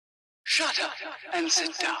Shut up and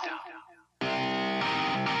sit down.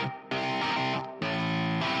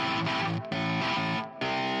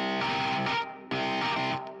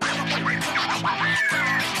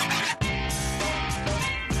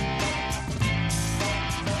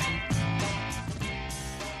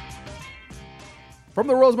 From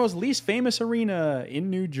the world's most least famous arena in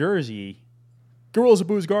New Jersey, Gorillas of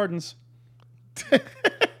Booze Gardens.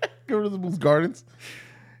 Gorillas of Booze Gardens.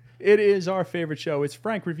 It is our favorite show. It's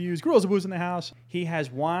Frank Reviews. Gorillas of Booze in the house. He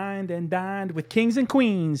has wined and dined with kings and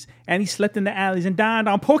queens, and he slept in the alleys and dined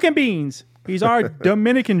on pork and beans. He's our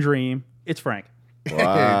Dominican dream. It's Frank.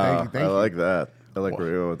 Wow, Thank you. I like that. I like where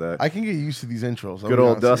you're going with that. I can get used to these intros. Good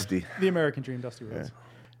old Dusty. The American dream, Dusty Rhodes.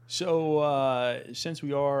 So, since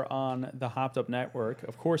we are on the Hopped Up Network,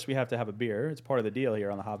 of course we have to have a beer. It's part of the deal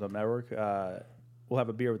here on the Hopped Up Network. We'll have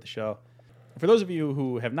a beer with the show. For those of you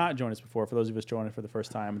who have not joined us before, for those of us joining for the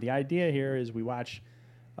first time, the idea here is we watch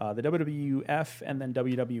the WWF and then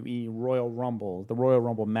WWE Royal Rumble, the Royal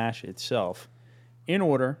Rumble match itself, in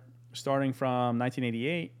order, starting from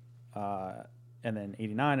 1988 and then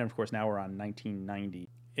 89, and of course now we're on 1990.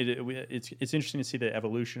 It's interesting to see the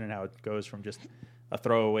evolution and how it goes from just a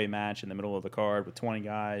throwaway match in the middle of the card with 20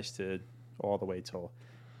 guys to all the way till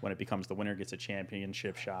when it becomes the winner gets a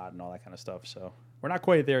championship shot and all that kind of stuff. So we're not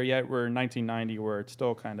quite there yet. We're in 1990 where it's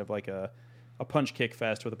still kind of like a punch kick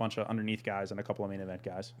fest with a bunch of underneath guys and a couple of main event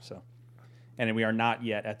guys. So, and we are not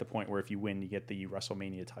yet at the point where if you win, you get the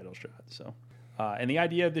WrestleMania title shot. So, and the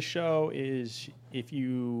idea of the show is if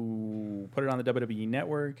you put it on the WWE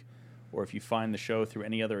Network or if you find the show through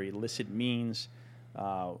any other illicit means,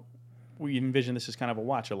 we envision this as kind of a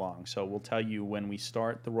watch along. So we'll tell you when we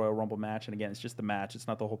start the Royal Rumble match. And again, it's just the match. It's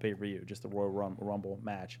not the whole pay-per-view, just the Royal Rumble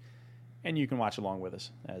match. And you can watch along with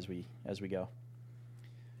us as we go.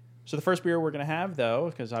 So the first beer we're going to have,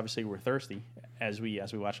 though, because obviously we're thirsty as we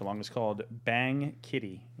watch along, is called Bang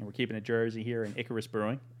Kitty. And we're keeping it Jersey here in Icarus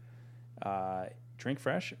Brewing. Drink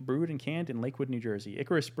fresh, brewed and canned in Lakewood, New Jersey.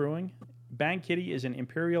 Icarus Brewing. Bang Kitty is an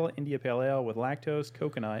Imperial India Pale Ale with lactose,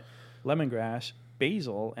 coconut, lemongrass,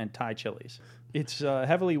 basil, and Thai chilies. It's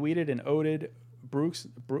heavily wheated and oated Brooks.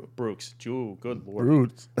 Ooh, good lord.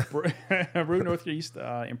 Roots. Brewed Northeast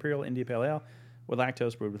Imperial India Pale Ale with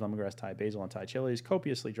lactose, brewed with lemongrass, Thai basil, and Thai chilies.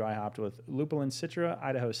 Copiously dry hopped with Lupulin Citra,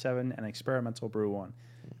 Idaho 7, and Experimental Brew 1.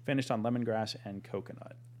 Finished on lemongrass and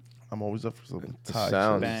coconut. I'm always up for something.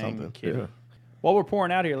 sounds Bang something. Kitty. Yeah. While we're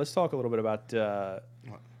pouring out here, let's talk a little bit about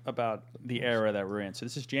the era that we're in. So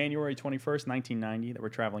this is January 21st, 1990, that we're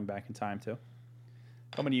traveling back in time to.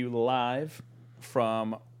 Coming to you live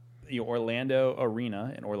from the Orlando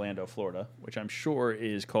Arena in Orlando, Florida, which I'm sure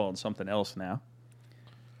is called something else now.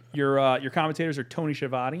 Your commentators are Tony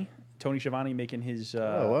Schiavone. Tony Schiavone making his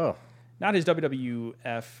Wow. not his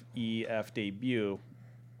WWF EF debut.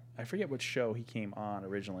 I forget which show he came on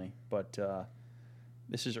originally, but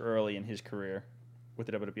this is early in his career with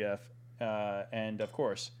the WWF. And, of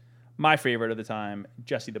course, my favorite of the time,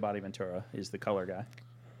 Jesse the Body Ventura, is the color guy.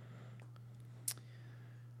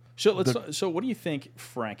 So what do you think,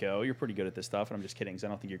 Franco? You're pretty good at this stuff, and I'm just kidding because I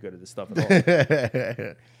don't think you're good at this stuff at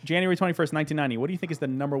all. January 21st, 1990. What do you think is the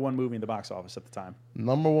number one movie in the box office at the time?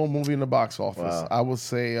 Number one movie in the box office. Wow. I would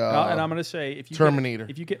say and I'm going to say if you Terminator.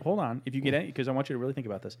 Hold on. If you get any, because I want you to really think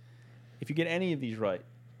about this. If you get any of these right,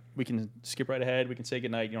 we can skip right ahead. We can say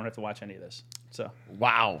goodnight. You don't have to watch any of this. So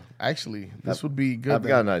wow. Actually, this would be good. I've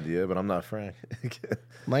got an idea, but I'm not Frank.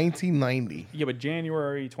 1990. yeah, but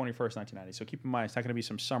January 21st, 1990. So keep in mind, it's not going to be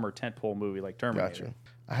some summer tentpole movie like Terminator. Gotcha.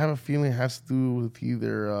 I have a feeling it has to do with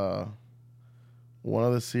either one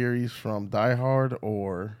of the series from Die Hard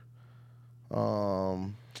or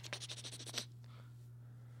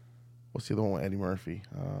what's the other one with Eddie Murphy?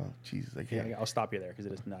 Jesus, I can't. Yeah, I'll stop you there because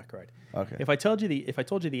it is not correct. Okay. If I told you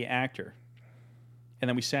the actor, and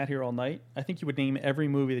then we sat here all night, I think you would name every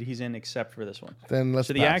movie that he's in except for this one. Then let's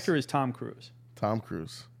So the pass. actor is Tom Cruise. Tom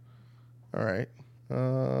Cruise. All right.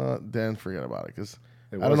 Then forget about it because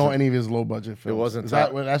It I don't know wasn't- any of his low budget films. wasn't Is that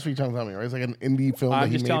top- what that's what you're trying to tell me, right? It's like an indie film. that I'm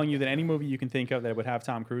he just made. telling you that any movie you can think of that would have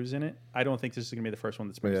Tom Cruise in it, I don't think this is going to be the first one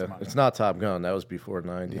that springs to Yeah, mind. it's not Top Gun. That was before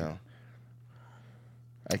 90. No.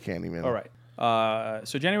 I can't even. All right.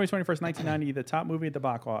 So January 21st, 1990, the top movie at the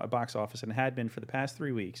box office, and had been for the past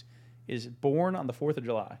 3 weeks, is Born on the 4th of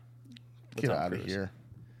July. with Get Tom out of Cruise. here.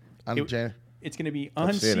 It's It's going to be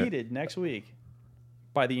I've seen it. unseated next week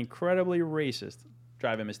by the incredibly racist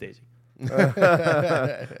Driving Miss Daisy.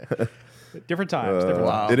 Different times. Different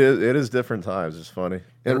Wow. times. It is different times. It's funny.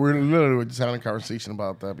 And And we're literally just having a conversation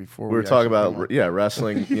about that before. we were talking actually came about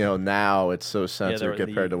wrestling. Now it's so censored the-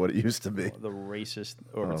 compared to what it used to be. The racist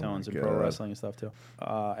overtones in God. pro wrestling and stuff too.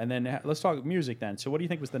 And then let's talk music then. So what do you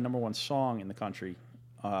think was the number one song in the country?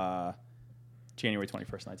 January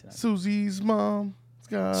 21st, 1990. Susie's mom.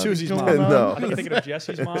 Susie's mom. No. I think you're thinking of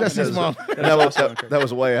Jesse's mom. Jesse's and mom. that's That was also incorrect. that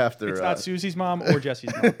was way after. It's not Susie's mom or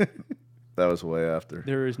Jesse's mom. That was way after.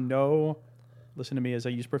 There is no, listen to me as I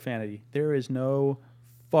use profanity, there is no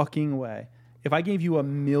fucking way. If I gave you a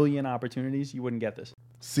million opportunities, you wouldn't get this.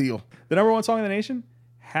 Seal. The number one song in the nation,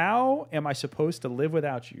 How Am I Supposed to Live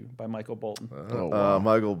Without You by Michael Bolton. Oh, wow.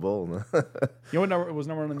 Michael Bolton. You know what number it was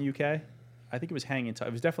number one in the UK? I think it was Hangin' Tough.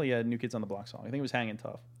 It was definitely a New Kids on the Block song. I think it was Hangin'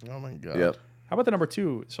 Tough. Oh my god. Yep. How about the number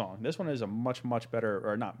two song? This one is a much, much better,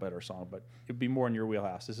 or not better song, but it would be more in your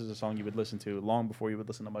wheelhouse. This is a song you would listen to long before you would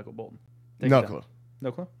listen to Michael Bolton. Take No it down. clue.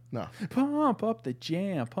 No clue? No. Pump up the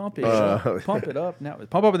jam, pump it, Oh, pump it up. Now,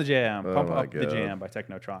 pump up the jam, Oh pump my up the God. jam by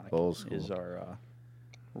Technotronic Old school. is our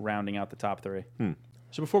rounding out the top three. Hmm.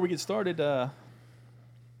 So before we get started,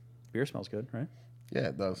 beer smells good, right? Yeah,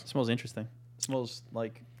 it does. It smells interesting. It smells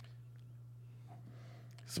like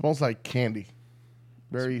Smells like candy.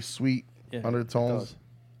 Very sweet it undertones. does.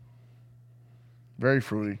 Very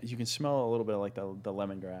fruity. You can smell a little bit of like the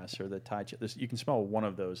lemongrass or the Thai chip. You can smell one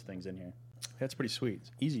of those things in here. That's pretty sweet.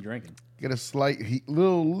 It's easy drinking. Get a slight heat,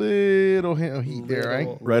 little hint of heat there,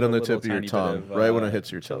 right? Right on the Little tip of your tiny bit tongue. of, Right when it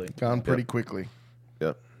hits your chili. tongue. Gone pretty quickly.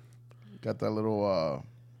 Yep. Got that little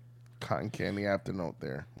cotton candy afternote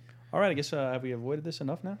there. All right, I guess have we avoided this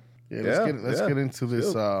enough now? Yeah, Yeah, let's yeah. get into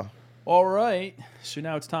this. All right, so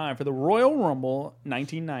now it's time for the Royal Rumble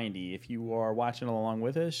 1990. If you are watching along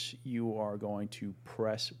with us, you are going to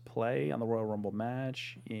press play on the Royal Rumble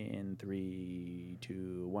match in 3,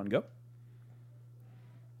 2, 1, go.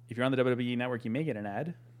 If you're on the WWE Network, you may get an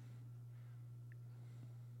ad.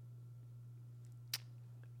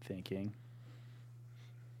 Thinking.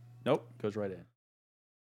 Nope, goes right in.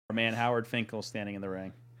 Our man Howard Finkel standing in the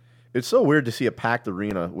ring. It's so weird to see a packed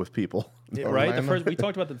arena with people. Yeah, right? The Orlando. first we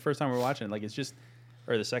talked about the first time we were watching it. Like it's just,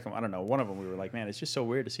 or the second one, I don't know. One of them we were like, man, it's just so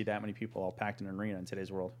weird to see that many people all packed in an arena in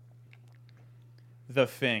today's world. The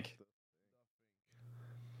Fink.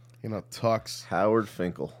 Tux. Howard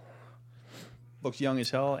Finkel. Looks young as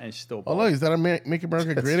hell and still Oh, bald. look, is that a Make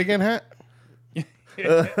America Great Again hat?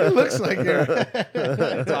 It looks like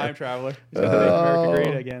it. Time traveler. He's got the Make America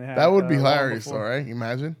Great Again hat, That would be long hilarious, before- all right?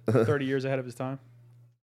 Imagine. 30 years ahead of his time.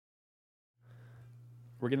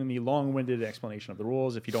 We're getting the long-winded explanation of the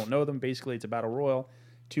rules. If you don't know them, basically it's a battle royal.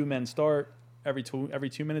 2 men start every 2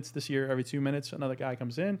 minutes this year. Every 2 minutes, another guy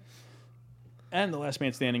comes in, and the last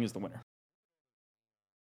man standing is the winner.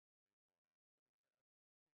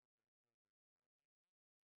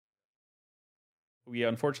 We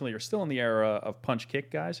unfortunately are still in the era of punch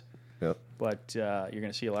kick guys, Yep. but you're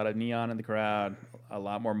going to see a lot of neon in the crowd, a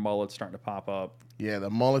lot more mullets starting to pop up. Yeah,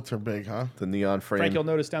 the mullets are big, huh? The neon frame. Frank, you'll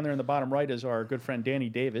notice down there in the bottom right is our good friend Danny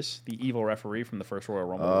Davis, the evil referee from the first Royal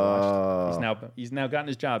Rumble. we watched. He's now gotten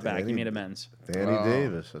his job back. He Danny- made amends. Danny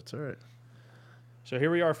Davis. That's all right. So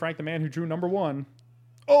here we are, Frank, the man who drew number one.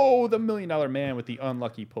 Oh, the $1 Million Man with the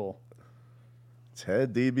unlucky pull.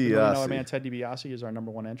 Ted The $1 Million DiBiase. Man, Ted DiBiase, is our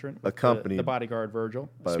number one entrant. with Accompanied the bodyguard Virgil.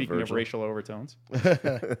 by Speaking of Virgil. racial overtones,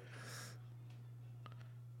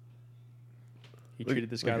 he treated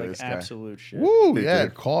this guy look at like this guy. absolute shit. Woo, He yeah,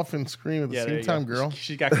 did. cough and scream at the Yeah, there same you time, go. girl.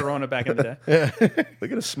 She's got corona back in the day.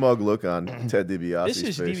 Look at a smug look on Ted DiBiase's This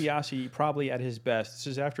is face. DiBiase probably at his best. This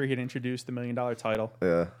is after he had introduced the $1 Million title.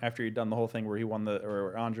 Yeah. After he'd done the whole thing where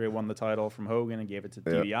or Andre won the title from Hogan and gave it to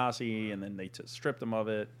Yeah. DiBiase, and then they stripped him of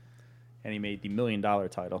it, and he made the $1 Million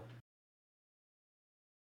title.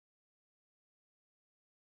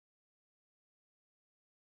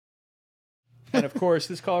 And of course,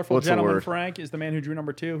 this colorful What's the gentleman, word? Frank, is the man who drew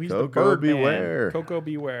number two. He's the Coco Birdman. Beware. Coco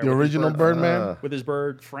Beware. The with his original bird- Birdman. with his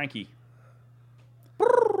bird, Frankie.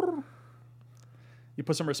 You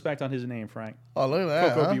put some respect on his name, Frank. Oh, look at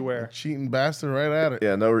that. Coco huh? Beware. Cheating bastard right at it.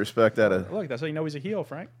 Yeah, no respect at it. Look, that's how you know he's a heel,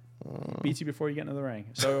 Frank. Beats you before you get into the ring.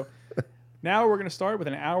 So now we're going to start with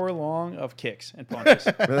an hour long of kicks and punches.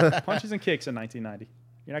 Punches and kicks in 1990.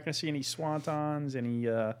 You're not going to see any swantons,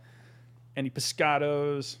 any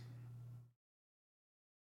pescados.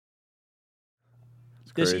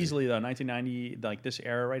 This crazy. easily, though, 1990, like this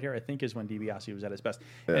era right here, I think is when DiBiase was at his best.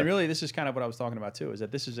 Yeah. And really, this is kind of what I was talking about, too, is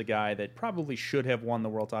that this is a guy that probably should have won the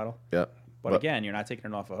world title. Yeah. But again, you're not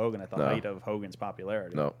taking it off of Hogan at the No. height of Hogan's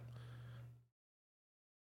popularity.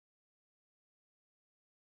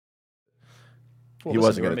 Well, he listen,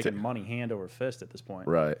 wasn't they were going making to take. money hand over fist at this point.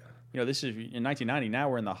 Right. You know, this is in 1990. Now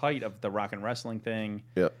we're in the height of the rock and wrestling thing.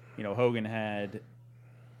 Yep. You know, Hogan had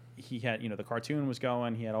the cartoon was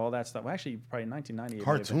going. He had all that stuff. Well, actually, probably in 1990.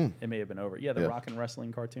 Cartoon? It may have been over. Yeah, the Yeah. rock and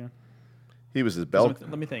wrestling cartoon. He was his 'Cause belt.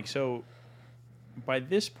 Let me think. So by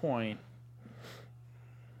this point,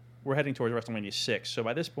 we're heading towards WrestleMania 6. So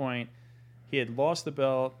by this point, he had lost the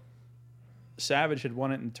belt. Savage had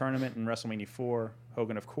won it in the tournament in WrestleMania 4.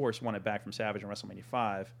 Hogan, of course, won it back from Savage in WrestleMania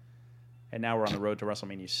 5. And now we're on the road to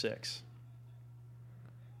WrestleMania 6.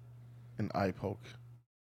 An eye poke.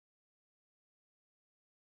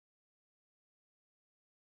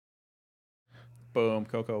 Boom,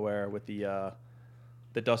 Coco Ware with the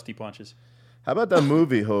dusty punches. How about that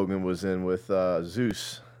movie Hogan was in with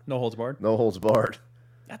Zeus? No holds barred. No Holds Barred.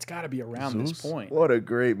 That's got to be around this Zeus? point. What a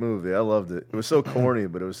great movie. I loved it. It was so corny,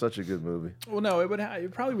 but it was such a good movie. Well, no,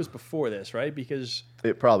 it probably was before this, right? Because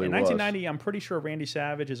It probably in was. 1990, I'm pretty sure Randy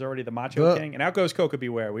Savage is already the Macho The- King, and out goes Coco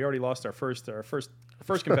Beware. We already lost our first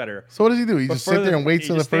competitor. So what does he do? He just Before sit there and wait he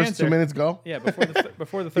till the just first stands 2 there. minutes go? Yeah,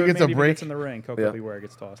 before the third gets man a even break? gets in the ring, Coco Yeah. Beware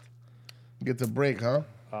gets tossed. Gets a break, huh?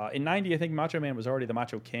 In 90, I think Macho Man was already the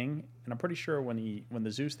Macho King, and I'm pretty sure when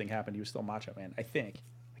the Zeus thing happened, he was still Macho Man. I think.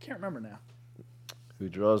 I can't remember now. Who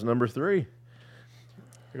draws number 3? Here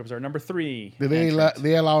comes our number 3. Did they entrant.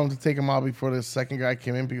 they allow him to take him out before the second guy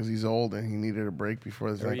came in because he's old and he needed a break before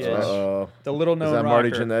his There next he is. match? Uh-oh. The little known Is that Marty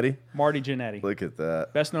rocker, Jannetty? Marty Jannetty. Look at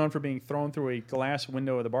that. Best known for being thrown through a glass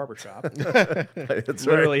window of the barbershop. That's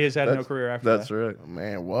Literally, right. he's had no That's- career after That's that. right.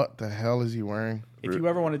 Man, what the hell is he wearing? If you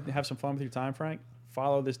ever want to have some fun with your time, Frank,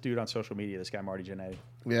 follow this dude on social media, this guy Marty Jannetty.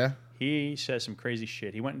 Yeah? He says some crazy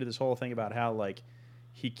shit. He went into this whole thing about how, like,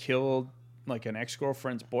 he killed, like, an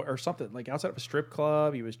ex-girlfriend's boy or something. Like, outside of a strip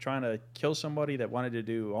club, he was trying to kill somebody that wanted to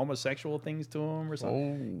do homosexual things to him or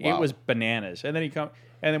something. Oh, wow. It was bananas. And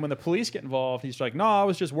then when the police get involved, he's like, no, I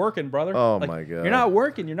was just working, brother. Oh, Like, my God. You're not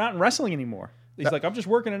working. You're not in wrestling anymore. He's like, I'm just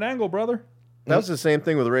working an angle, brother. That was the same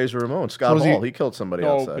thing with Razor Ramon. Scott So is he- Hall. He killed somebody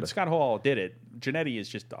No, outside. but Scott Hall did it. Jannetty is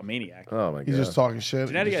just a maniac. Oh, my God. He's just talking shit.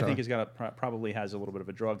 Jannetty, Just I think, is probably has a little bit of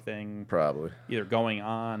a drug thing, Probably. either going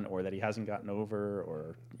on or that he hasn't gotten over,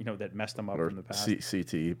 or that messed him up Or from the past.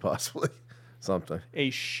 CTE, possibly. Something. A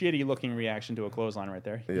shitty looking reaction to a clothesline right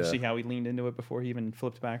there. You Yeah. see how he leaned into it before he even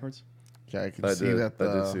flipped backwards? Yeah, I can I see did. that.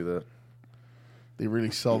 I did see that. They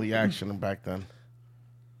really sell the action back then.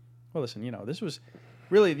 Well, listen, this was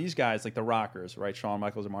really these guys, like the Rockers, right? Shawn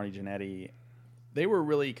Michaels and Marty Jannetty. They were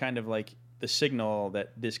really kind of like the signal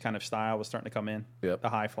that this kind of style was starting to come in. Yep. The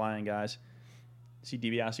high flying guys. See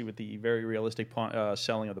DiBiase with the very realistic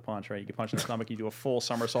selling of the punch, right? You can punch in the stomach, you do a full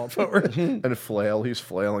somersault forward. And a flail. He's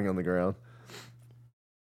flailing on the ground.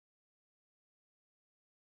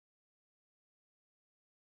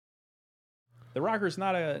 The Rockers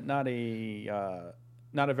not a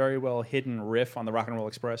very well hidden riff on the Rock and Roll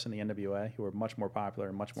Express and the NWA, who were much more popular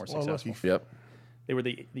and much more Well, look, successful. Yep. They were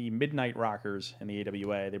the Midnight Rockers in the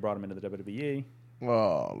AWA. They brought them into the WWE.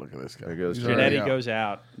 Oh, look at this guy. There goes He's Jannetty. already Jannetty out. goes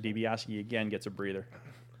out. DiBiase again gets a breather.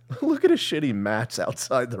 Look at his shitty mats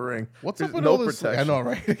outside the ring. What's There's up with no all this? protection. I know,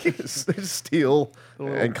 right? It's steel and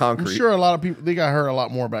I'm concrete. sure a lot of people, they got hurt a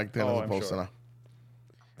lot more back then Oh, as I'm opposed sure. to now.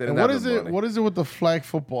 They And didn't what have is the it? money. What is it with the flag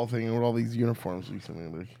football thing and with all these uniforms recently?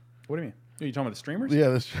 Like, What do you mean? Are you talking about the streamers? yeah,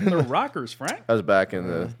 this. They're Rockers, Frank. That was back in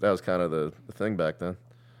the. That was kind of the thing back then.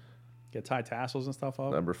 Get tie tassels and stuff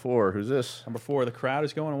up. Number 4. Who's this? Number 4, the crowd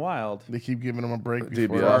is going wild. They keep giving him a break. DiBiase.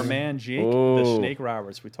 Before Our that. man Jake, the Oh. Snake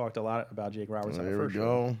Roberts. We talked a lot about Jake Roberts on the There we first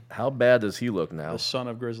show. go. How bad does he look now? The son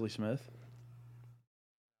of Grizzly Smith.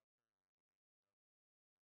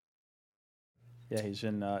 Yeah, he's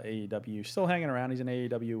in AEW. Still hanging around. He's in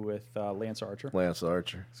AEW with Lance Archer. Lance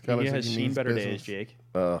Archer. This guy He looks like has seen means better business. days, Jake.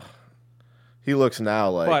 He looks now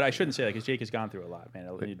like. But I shouldn't say that because Jake has gone through a lot, man.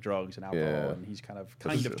 Drugs and alcohol, Yeah. and he's kind of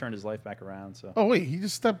turned his life back around. So Oh wait, he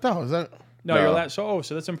just stepped out. Is that? no, No. you're allowed. So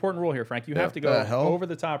that's an important rule here, Frank. You have to go The hell? over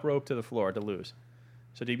the top rope to the floor to lose.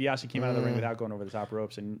 So DiBiase came out of the ring without going over the top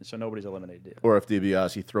ropes, and so nobody's eliminated. or if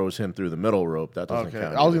DiBiase throws him through the middle rope, that doesn't Okay,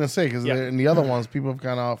 count. I was either. gonna say because Yeah. in the other ones, people have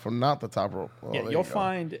gone out from not the top rope. Well, Yeah, there you'll you go.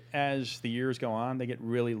 find as the years go on, they get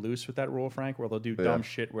really loose with that rule, Frank, where they'll do dumb Yeah.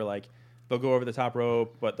 shit where like they'll go over the top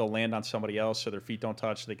rope, but they'll land on somebody else so their feet don't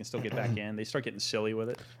touch, so they can still get back in. They start getting silly with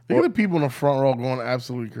it. Look at the people in the front row going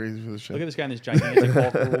absolutely crazy for this shit. Look at this guy in this gigantic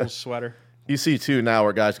Hulk Rules sweater. You see too now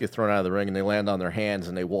where guys get thrown out of the ring and they land on their hands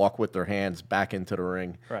and they walk with their hands back into the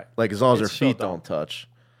ring. Right. Like as long as It's their so feet dumb. don't touch.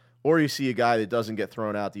 Or you see a guy that doesn't get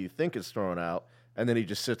thrown out that you think is thrown out and then he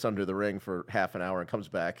just sits under the ring for half an hour and comes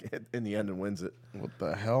back in the end and wins it. What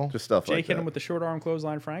the hell? Just stuff Jake like hit that. him with the short arm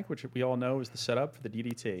clothesline, Frank, which we all know is the setup for the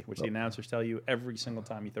DDT, which the announcers tell you every single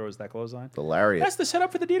time he throws that clothesline. The lariat. That's the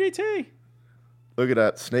setup for the DDT. Look at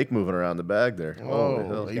that snake moving around the bag there. Holy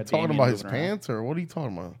hell. Are you got talking Damien about his moving around. pants or what are you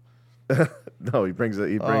talking about? No, he brings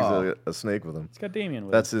a snake with him. It's got Damien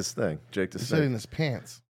with That's his thing. Jake the He said in Snake. his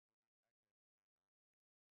pants.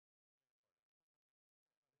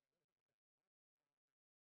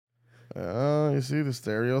 You see the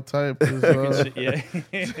stereotype is, him. Yeah.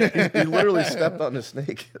 He literally stepped on the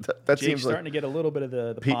snake. That Jake's seems starting like to get a little bit of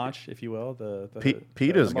the Pete- paunch, if you will. The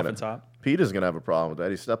Peter's muffin gonna top. Peter's gonna have a problem with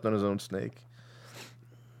that. He stepped on his own snake.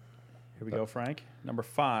 Here we go, Frank. Number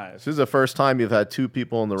 5. This is the first time you've had two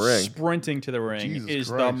people in the ring. Sprinting to the ring Jesus is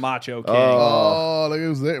the Christ. Macho King. oh, look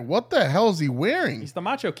who's there. What the hell is he wearing? He's the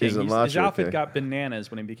Macho King. He's the His Macho outfit King. got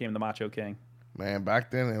bananas when he became the Macho King. Man,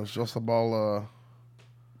 back then it was just about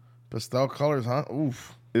pastel colors, huh?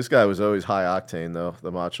 Oof. This guy was always high octane though.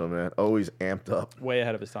 The Macho Man, always amped up. Way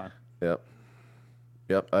ahead of his time. Yep,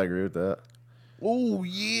 I agree with that. Oh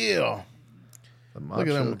yeah. The Look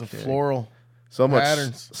at him with the King. floral so much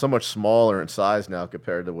patterns. so much smaller in size now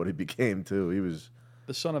compared to what he became too. He was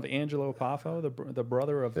The son of Angelo Poffo, the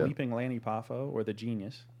brother of Leaping Lanny Poffo, or the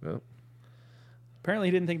Genius. Yep. Apparently,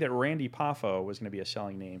 he didn't think that Randy Poffo was going to be a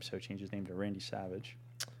selling name, so changed his name to Randy Savage.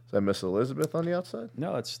 Is that Miss Elizabeth on the outside?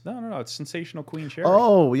 No, no. It's Sensational Queen Sherry.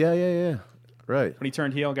 Oh yeah. Right. When he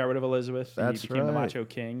turned heel, got rid of Elizabeth, That's he became the right. Macho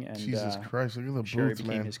King, and Jesus Christ, look at the Sherry boots,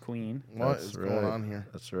 became man. his queen. What That's is going on here?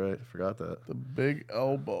 That's right. I forgot that. The big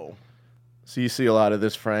elbow. So you see a lot of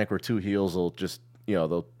this, Frank, where two heels will just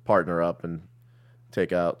they'll partner up and try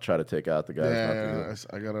to take out the guy. Yeah,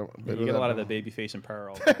 I got a bit You get of a lot that. of the babyface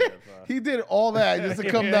apparel. Kind of, He did all that just to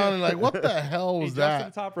come down and like, what the hell he was jumps to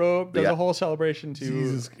that? the top rope, does Yeah. a whole celebration to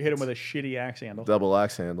Jesus. hit him with a shitty axe handle. Double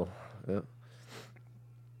axe handle. Yeah.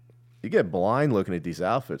 You get blind looking at these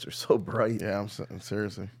outfits. They're so bright. Yeah,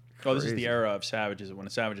 seriously. Oh, this is the Crazy. era of Savage's, when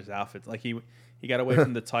Savage's outfits, like he got away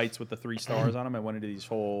from the tights with the 3 stars on him and went into these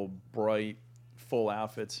whole bright, full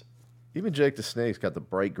outfits. Even Jake the Snake's got the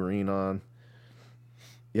bright green on.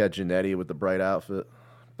 You had Janetti with the bright outfit.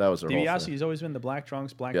 That was their whole thing. DiBiase's always been the black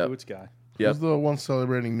trunks, black Yep. boots guy. Yep. Who's the one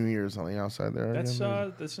celebrating New Year's on the outside there? That's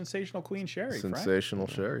again? the Sensational Queen Sherry, Frank. Sensational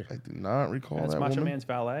Sherry I do not recall That's that Macho woman. Man's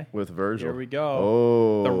valet. with Virgil. Here we go.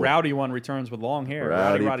 Oh, The rowdy one returns with long hair.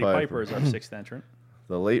 Rowdy Rowdy Piper. Piper is our 6th entrant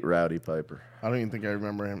the late Rowdy Piper. I don't even think I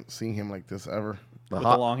remember seeing him like this ever. The with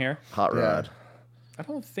hot, the long hair. hot Yeah. rod. I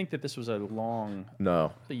don't think that this was a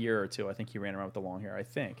year or two. I think he ran around with the long hair. I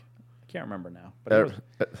can't remember now, but it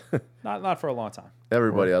was not for a long time.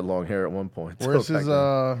 Everybody had long hair at one point. Where's back his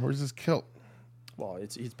then. Where's his kilt? Well,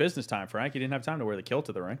 it's business time, Frank. He didn't have time to wear the kilt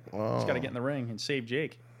to the ring. He's got to get in the ring and save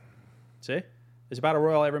Jake. See? It's about a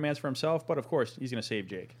royal, every man's for himself, but of course, he's going to save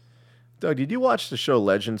Jake. Doug, did you watch the show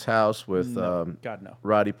Legends House with God, no.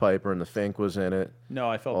 Roddy Piper and the Fink was in it? No,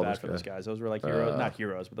 I felt All bad those for those guys. guys. Those were like heroes. Not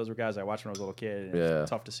heroes, but those were guys I watched when I was a little kid. And It Yeah. was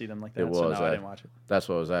tough to see them like that. It was. So no, I didn't watch it. That's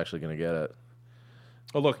what I was actually going to get at.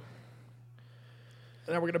 Oh, look.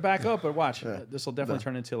 Now we're going to back up, but watch. This will definitely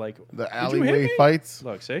turn into like... The "Did you hit alleyway me?" fights.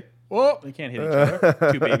 Look, see? Whoa! They can't hit each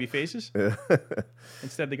other. Two baby faces.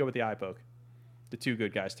 Instead, they go with the eye poke. The two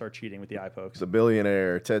good guys start cheating with the eye pokes. The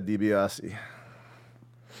billionaire, Ted DiBiase.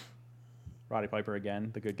 Roddy Piper again,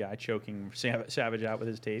 the good guy, choking Savage out with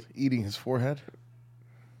his tape. Eating his forehead.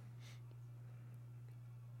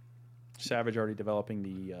 Savage already developing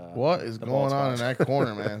the... What is the going bald on in spots. that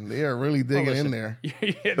corner, man? They are really digging listen. in there.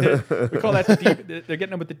 Yeah, we call that the deep... They're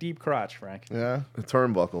getting them with the deep crotch, Frank. Yeah. The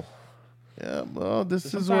turnbuckle. Yeah. Well, this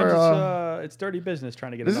is Sometimes where. it's dirty business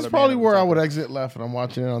trying to get This another is probably man where I over would the exit left, and I'm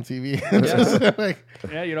watching it on TV. Just like,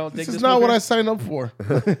 top. Yeah, you don't dig this this is not what I Booker? signed up for.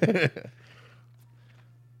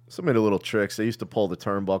 Some of the little tricks. They used to pull the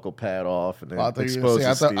turnbuckle pad off and then I thought you expose were the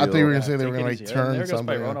gonna say, I thought you were steel. gonna say they were Take gonna it like easy. turn There goes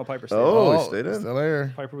something. Piper. Piper stayed Oh, on. he stayed in. Still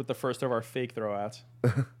there. Piper with the first of our fake throwouts.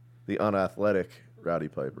 The unathletic Rowdy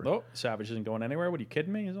Piper. Oh, Savage isn't going anywhere. What are you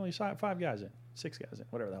kidding me? There's only 5 guys in. 6 guys in.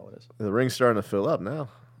 Whatever the hell it is. The ring's starting to fill up now.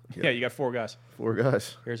 Yeah, you got 4 guys. 4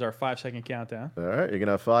 guys. Here's our 5-second countdown. All right, you're going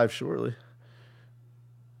to have 5 shortly.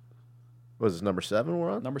 What is this, number 7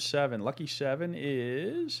 we're on? Number 7. Lucky 7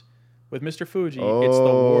 is with Mr. Fuji. It's the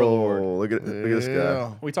Warlord. Look at this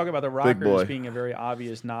guy. We talk about the boy. Rockers being a very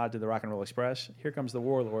obvious nod to the Rock and Roll Express. Here comes the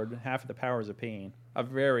Warlord, half of the powers of pain. A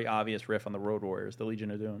very obvious riff on the Road Warriors, the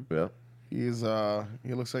Legion of Doom. Yeah.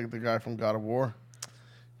 He looks like the guy from God of War.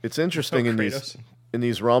 It's interesting in Kratos.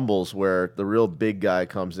 these rumbles where the real big guy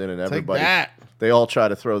comes in and Take everybody that. they all try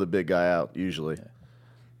to throw the big guy out usually.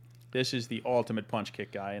 This is the ultimate punch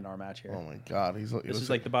kick guy in our match here. Oh my God, This is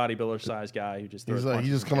like the bodybuilder size guy who just throws he's like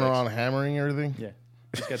punches he's just and coming kicks. around hammering everything. Yeah,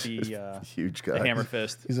 he's got the Huge the guy. hammer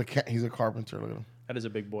fist. He's a carpenter. Look at him. That is a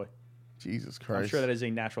big boy. Jesus Christ. I'm sure that is a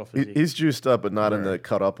natural physique. He's juiced up, but not in the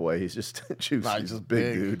cut up way. He's just juiced. Nah, he's he's a just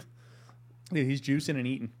big big. dude. Dude, he's juicing and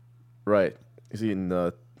eating. Right. He's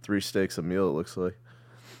eating 3 steaks a meal. It looks like.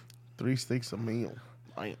 3 steaks a meal.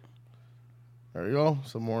 Bam. There you go.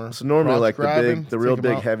 Some more. So normally, crotch like grabbing, the real take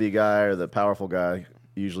 'em big out. heavy guy or the powerful guy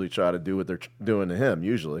usually try to do what they're doing to him.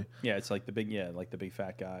 Usually, Yeah, it's like the big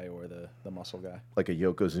fat guy or the muscle guy. like a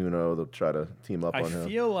Yokozuna, they'll try to team up I on him.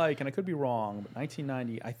 feel like, and I could be wrong, but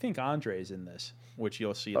 1990, I think Andre's in this, which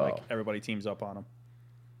you'll see like Oh. everybody teams up on him.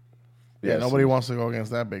 Yeah, so- nobody wants to go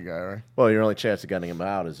against that big guy, right? Well, your only chance of getting him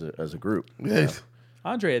out is as a group. Yes.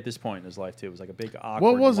 Andre at this point in his life too was like a big awkward.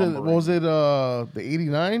 What was it? lumbering- Was it the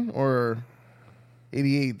 89 or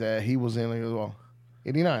 88 that he was in as well?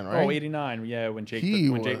 89, right? Oh, 89, yeah, when Jake He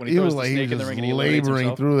when was, he he throws was the like he snake was in the ring just and he eliminates laboring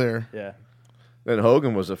himself. through there. Yeah. Then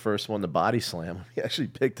Hogan was the first one to body slam him. He actually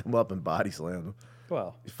picked him up and body slammed him.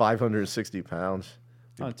 Well, 560 pounds.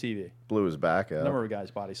 on TV. Blew his back A out. number of guys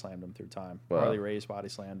body slammed him through time. Wow. Harley Race body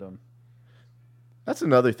slammed him. That's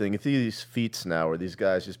another thing. If these feats now where these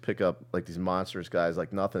guys just pick up like these monstrous guys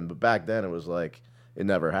like nothing, but back then it was like it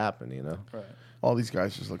never happened, you know? Right. All these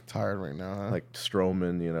guys just look tired right now, huh? Like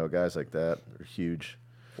Strowman, you know, guys like that are huge.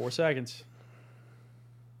 4 seconds.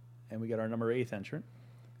 And we got our number 8th entrant.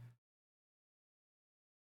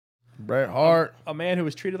 Bret Hart. A man who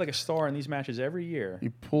was treated like a star in these matches every year.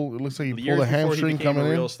 It looks like he The pulled years a before he hamstring became coming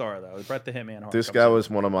a real in. star, though. Bret the Hitman Hart. This comes guy in. was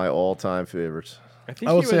one of my all-time favorites. I think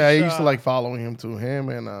I would he say was, I used to like following him too. Him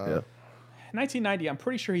and 1990. I'm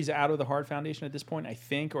pretty sure he's out of the Hart Foundation at this point. I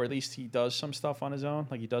think, or at least he does some stuff on his own.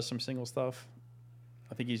 Like he does some single stuff.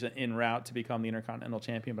 I think he's en route to become the Intercontinental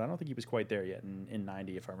Champion, but I don't think he was quite there yet in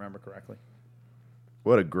 90, if I remember correctly.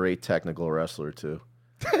 What a great technical wrestler too.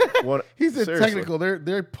 What, he's a seriously. technical.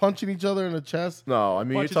 They're punching each other in the chest. No, I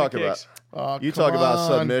mean Punches you talk and about kicks. you Come talk about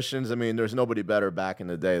on. submissions. I mean, there's nobody better back in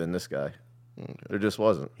the day than this guy. There just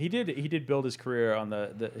wasn't. He did build his career on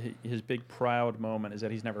his big proud moment is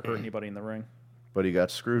that he's never hurt anybody in the ring. But he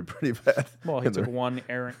got screwed pretty bad. Well, he in the- took one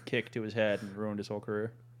errant kick to his head and ruined his whole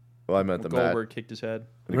career. Well, I meant the Goldberg kicked his head.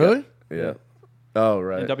 Really? Yeah. Oh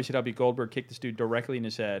right. In WCW, Goldberg kicked this dude directly in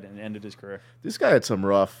his head and ended his career. This guy had some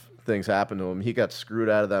rough things happen to him. He got screwed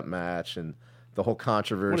out of that match, and the whole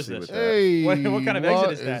controversy What is this? with that. Hey, What kind of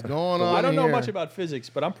exit is is that? going on I don't know here? much about physics,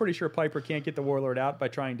 but I'm pretty sure Piper can't get the Warlord out by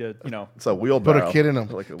trying to, It's a wheelbarrow. kid in him.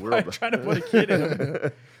 Like a by wheelbarrow. trying to put a kid in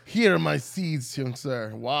him. Here are my seeds, young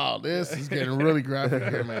sir. Wow, this is getting really graphic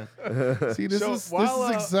here, man. See, this So is while,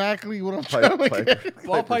 exactly what I'm trying to get.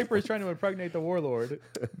 While Piper is trying to impregnate the Warlord,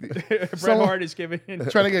 Bret Someone- Hart is giving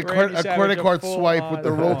Trying to get Randy a Savage credit card full swipe with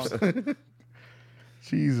the on ropes. thong.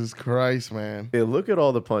 Jesus Christ, man. Yeah, look at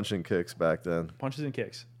all the punching kicks back then. Punches and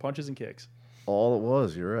kicks. Punches and kicks. All it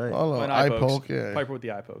was. You're right. Oh, no, And eye pokes. poke, yeah. Piper with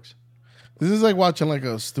the eye pokes. This is like watching like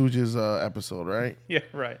a Stooges episode, right? Yeah,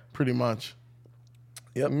 right. Pretty much.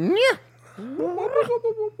 Yep. Yeah.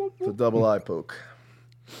 The double eye poke.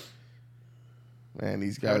 Man,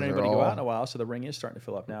 these Haven't guys are anybody go out in a all, while, so the ring is starting to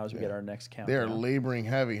fill up now as we get our next count. they're laboring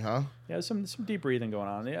heavy, huh? Yeah, some deep breathing going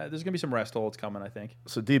on. Yeah, there's gonna be some rest holds coming, I think.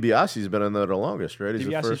 So DiBiase's been in there the longest, right? He's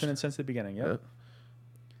the DiBiase's first. been in since the beginning. Yep. Yeah.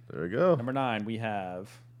 There we go. Number 9, we have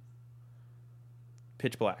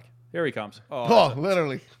Pitch Black. Here he comes. Oh, that's a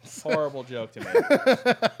literally. horrible joke to me.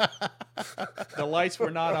 The lights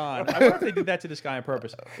were not on. I wonder if they did that to this guy on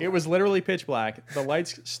purpose. It was literally pitch black. The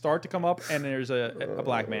lights start to come up, and there's a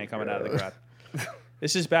black man coming out of the crowd.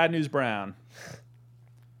 This is Bad News Brown.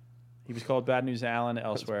 He was called Bad News Allen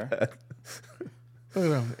elsewhere. Look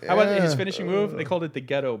at him. How about his Yeah. finishing move? They called it the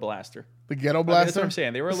Ghetto Blaster. The ghetto I mean, that's what blaster? I'm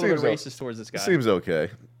saying. They were a little bit Seems racist towards this guy. Seems okay.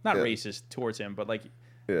 Not yeah. racist towards him, but like a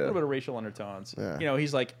Yeah. little bit of racial undertones. Yeah. You know,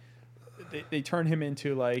 he's like, they turn him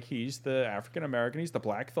into like he's the African American, he's the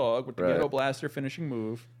black thug with the Right. Ghetto Blaster finishing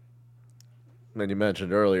move. And you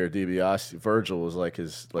mentioned earlier, DiBiase, Virgil was like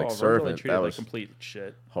his Virgil, they servant. treated That like was complete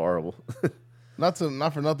shit. horrible. Not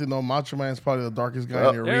for nothing though. Macho Man's probably the darkest guy Oh,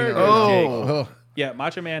 in the there arena. it is, Jake. Oh. Yeah,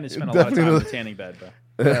 Macho Man has spent a lot of time in the tanning bed,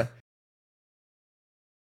 though. Yeah.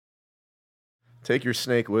 Take your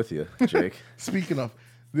snake with you, Jake. Speaking of,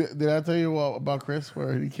 did I tell you about Chris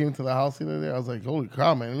where he came to the house the other day? I was like, holy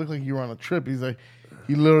cow, man! It looked like you were on a trip. He's like,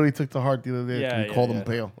 he literally took the heart the other day Yeah, and yeah, called yeah. him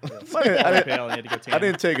pale. I didn't- Fail, he had to go I tan.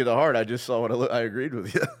 didn't take it to heart. I just saw what I agreed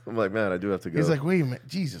with you. I'm like, man, I do have to go. He's like, wait a minute,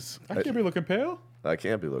 Jesus! I can't be looking pale. I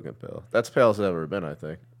can't be looking pale. That's pale as I've ever been, I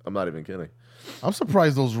think. I'm not even kidding. I'm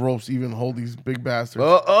surprised those ropes even hold these big bastards.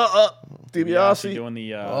 DiBiase. Doing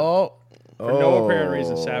the Oh, For no apparent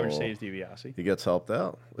reason, Savage saves DiBiase. He gets helped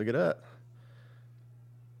out. Look at that.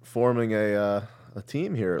 Forming a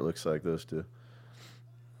team here, it looks like, those two.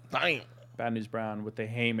 Damn. Bad News Brown with the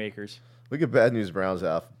haymakers. Look at Bad News Brown's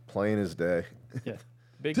out, plain as day. Yeah.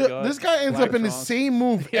 Big Dude, gut, this guy ends black up in the trunks. same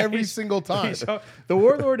move Yeah, every he's- single time. The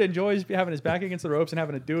Warlord enjoys having his back against the ropes and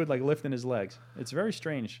having a dude like lifting his legs. It's very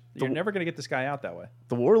strange. You're never going to get this guy out that way.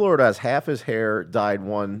 The Warlord has half his hair dyed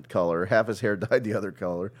one color, half his hair dyed the other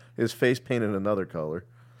color, his face painted another color.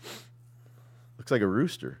 Looks like a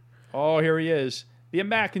rooster. Oh, here he is. The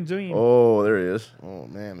American Dream. Oh, there he is. Oh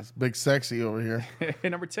man, it's big sexy over here.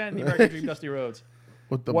 Number 10, the American Dream, Dusty Rhodes.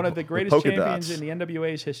 With the One of the greatest polka champions dots. in the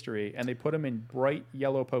NWA's history, and they put him in bright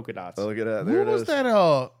yellow polka dots. Oh, look at that. There Who it was is. that?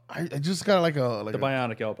 I just got like The a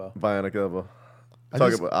bionic elbow. Bionic elbow. I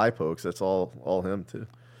Talking just- about eye pokes. That's all him too.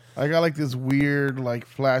 I got like this weird like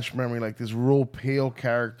flash memory, like this real pale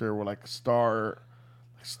character with like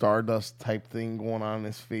stardust type thing going on in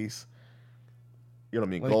his face. You know what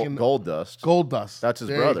I mean? Like in the- Gold Dust. Gold dust. That's his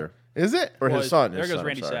There you- brother. Is it? Or Well, his son. There his goes son,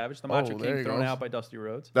 Randy I'm sorry. Savage, the Macho Oh, King, there he thrown goes. out by Dusty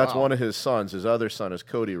Rhodes. That's Wow. one of his sons. His other son is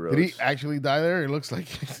Cody Rhodes. Did he actually die there? It looks like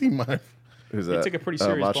he might have. Who's He that? took a pretty Oh,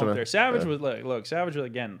 serious Macho bump Man? there. Savage Yeah. was look. Savage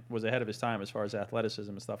again was ahead of his time as far as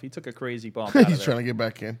athleticism and stuff. He took a crazy bump. Out He's of trying there. to get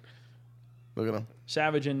back in. Look at him.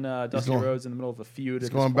 Savage and Dusty going- Rhodes in the middle of a feud. He's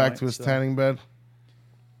at this going back point, to his so tanning bed.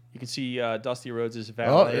 You can see Dusty Rhodes' Oh,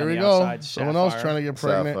 valet here on we the go. outside. Someone else Sapphire. trying to get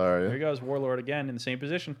pregnant. Sapphire, There yeah. he goes, Warlord again in the same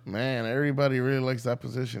position. Man, everybody really likes that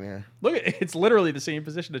position here. Look, it's literally the same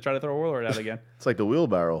position to try to throw Warlord out again. It's like the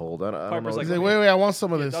wheelbarrow hold. I don't Piper's know. like, He's like, wait, I want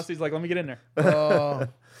some of this. Dusty's like, let me get in there.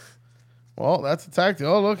 Well, that's a tactic.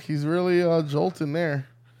 Oh, look, he's really jolting there.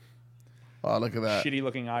 Oh, look at that. Shitty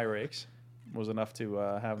looking eye rakes was enough to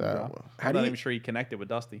have him That drop. was- How I'm do not you- even sure he connected with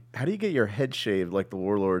Dusty. How do you get your head shaved like the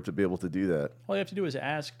Warlord to be able to do that? All you have to do is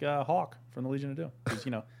ask Hawk from the Legion of Doom. Because,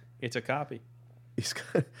 it's a copy.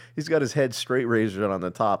 He's got his head straight razored on the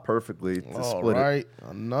top perfectly to All split it. right.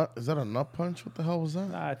 A nut. Is that a nut punch? What the hell was that?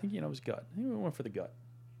 Nah, I think, it was gut. He went for the gut.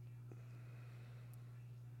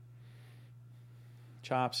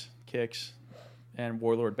 Chops, kicks, and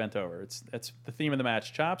Warlord bent over. That's the theme of the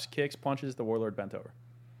match. Chops, kicks, punches, the Warlord bent over.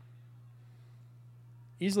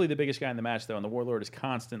 Easily the biggest guy in the match, though, and the Warlord is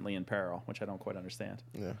constantly in peril, which I don't quite understand.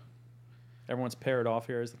 Yeah. Everyone's paired off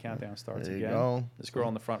here as the countdown starts There you again. go. This girl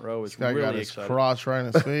in the front row is This guy got really his excited. crotch right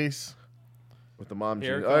in his face. With the mom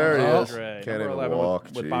Here jeans. comes Oh, there he is. Andre, Can't number even 11 walk.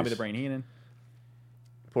 with Bobby Jeez. the Brain Heenan.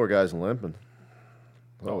 Poor guy's limping.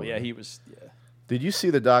 Oh, yeah, he was. Yeah. Did you see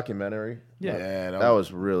the documentary? Yeah. That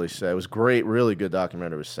was really sad. It was great, really good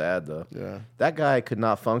documentary. It was sad though. Yeah. That guy could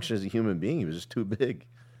not function as a human being. He was just too big.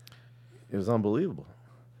 It was unbelievable.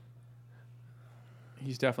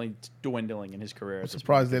 He's definitely dwindling in his career. I'm at this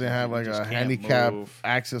surprised they point didn't have because like he a just can't handicap move.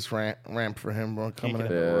 access ramp for him, bro. Can't Coming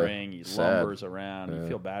get in. in the Yeah, ring. He sad. lumbers around. You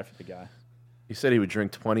feel bad for the guy. He said he would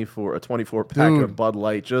drink a 24 pack Dude. of Bud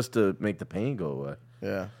Light just to make the pain go away.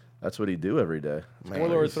 Yeah. That's what he'd do every day. Man,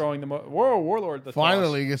 Warlord he's- throwing the Whoa, Warlord! The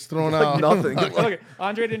Finally, he gets thrown Like out. nothing. toss. Look,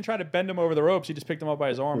 Andre didn't try to bend him over the ropes. He just picked him up by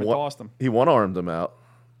his arm and What- tossed him. He one-armed him out.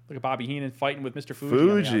 Look at Bobby Heenan fighting with Mr. Fuji,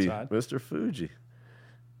 on the Fuji. outside. Mr. Fuji.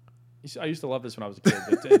 I used to love this when I was a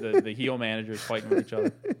kid. The heel managers fighting with each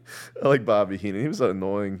other. I like Bobby Heenan. He was an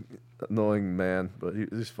annoying man, but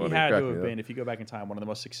he's funny. He had Cracked to me have up. been, if you go back in time, one of the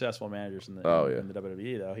most successful managers in the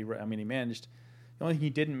WWE. Though he managed. The only thing he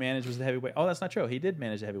didn't manage was the heavyweight. Oh, that's not true. He did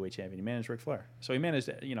manage the heavyweight champion. He managed Ric Flair. So he managed.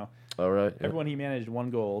 All right. Yeah. Everyone he managed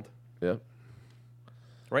won gold. Yeah.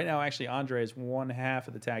 Right now, actually, Andre is one half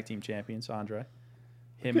of the tag team champions. Andre,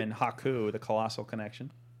 him and Haku, the Colossal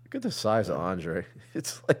Connection. Look at the size of Andre.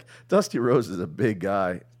 It's like Dusty Rhodes is a big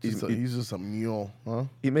guy. He's just a mule, huh?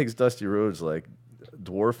 He makes Dusty Rhodes like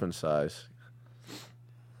dwarfing size.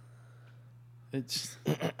 It's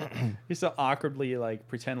he's so awkwardly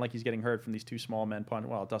pretend like he's getting hurt from these two small men punch.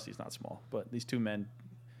 Well, Dusty's not small, but these two men.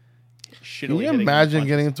 Can Shittily you hitting imagine punches.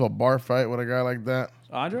 getting into a bar fight with a guy like that?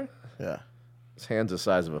 Andre? Yeah. His hand's the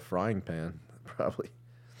size of a frying pan, probably.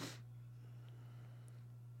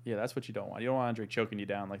 Yeah, that's what you don't want. You don't want Andre choking you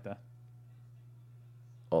down like that.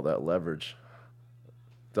 All that leverage.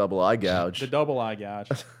 Double eye gouge. The double eye gouge.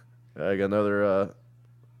 I got another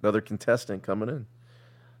contestant coming in.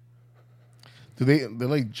 Do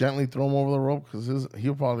they gently throw him over the rope because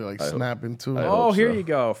he'll probably I hope- snap into. I Oh, hope here so. you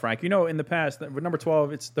go, Frank. In the past, with number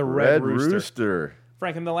 12, it's the Red Rooster.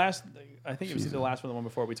 Frank, in the last, I think it was either the last one or the one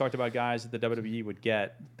before, we talked about guys that the WWE would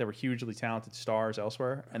get that were hugely talented stars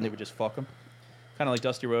elsewhere, and they would just fuck them. Kind of like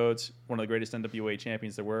Dusty Rhodes, one of the greatest NWA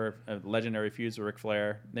champions there were, legendary feuds with Ric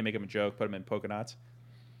Flair. They make him a joke, put him in polka dots.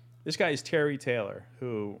 This guy is Terry Taylor,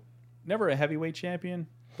 who never a heavyweight champion,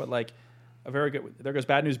 but A very good. There goes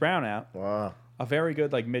Bad News Brown out. Wow. A very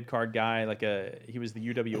good like mid card guy. He was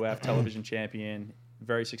the UWF television champion.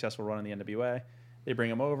 Very successful run in the NWA. They bring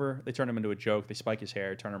him over. They turn him into a joke. They spike his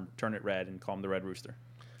hair, turn it red, and call him the Red Rooster.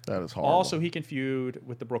 That is horrible. Also, he can feud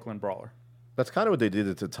with the Brooklyn Brawler. That's kind of what they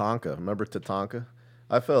did to Tatanka. Remember Tatanka?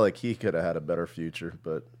 I felt like he could have had a better future,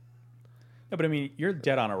 but No, but I mean, you're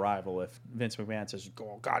dead on arrival if Vince McMahon says,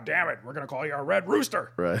 "Oh, God damn it, we're going to call you a Red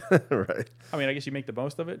Rooster." right, right. I mean, I guess you make the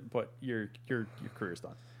most of it, but your career's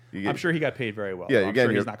done. You get- I'm sure he got paid very well. Yeah, I'm you're sure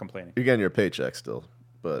getting he's not complaining. You're getting your paycheck still,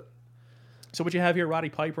 but So what you have here, Roddy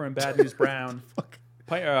Piper and Bad News Brown.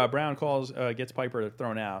 Brown gets Piper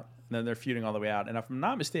thrown out, and then they're feuding all the way out. And if I'm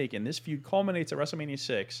not mistaken, this feud culminates at WrestleMania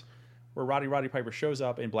 6, where Roddy Piper shows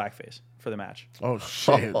up in blackface for the match. Oh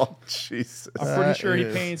shit! oh Jesus. I'm pretty That sure he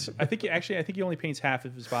is- paints. I think he only paints half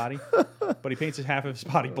of his body, but he paints half of his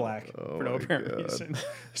body black for no my apparent God. reason,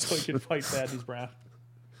 so he can fight Bad News Brown.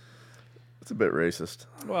 It's a bit racist.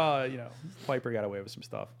 Well, Piper got away with some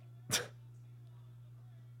stuff.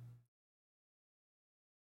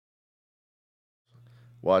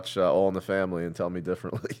 Watch All in the Family and tell me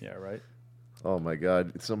differently. Yeah, right. Oh my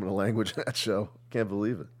God, some of the language in that show. Can't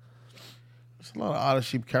believe it. There's a lot of out of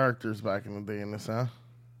sheep characters back in the day in this, huh?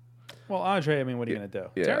 Well, Andre, I mean, what are you going to do?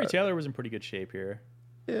 Yeah. Terry Taylor was in pretty good shape here.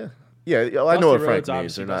 Yeah, I know what Dusty Frank Rhodes, means.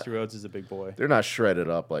 obviously, They're not. Dusty Rhodes is a big boy. They're not shredded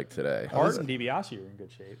up like today. Hart and DiBiase are in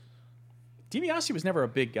good shape. DiBiase was never a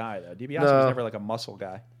big guy, though. DiBiase No. was never like a muscle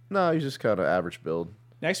guy. No, he's just kind of average build.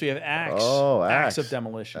 Next, we have Axe. Oh, Axe Axe. of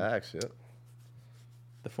Demolition. Axe, yeah.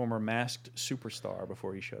 The former masked superstar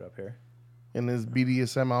before he showed up here. In his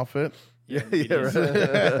BDSM outfit. Yeah, He yeah, did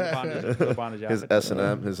the bondage His outfit.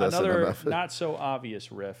 S&M, his S&M Another outfit. not so obvious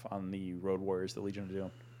riff on the Road Warriors, the Legion of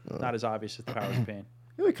Doom. Not as obvious as the Powers of Pain.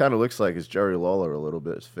 You know, he kind of looks like his Jerry Lawler a little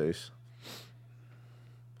bit, his face.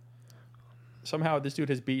 Somehow, this dude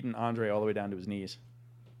has beaten Andre all the way down to his knees.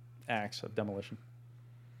 Axe of Demolition.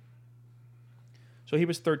 So he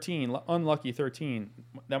was 13, unlucky 13.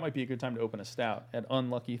 That might be a good time to open a stout at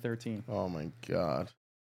unlucky 13. Oh my god.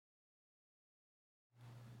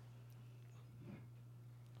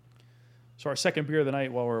 So our second beer of the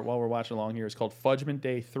night, while we're watching along here, is called Fudgment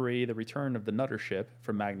Day 3: The Return of the Nutter Ship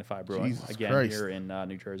from Magnify Brewing, Jesus again Christ. here in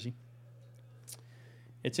New Jersey.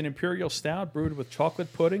 It's an imperial stout brewed with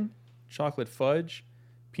chocolate pudding, chocolate fudge,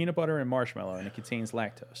 peanut butter, and marshmallow, and it contains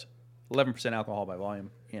lactose. 11% alcohol by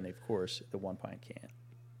volume, and of course, the 1 pint can.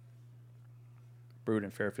 Brewed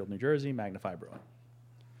in Fairfield, New Jersey, Magnify Brewing.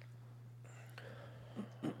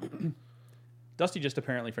 Dusty just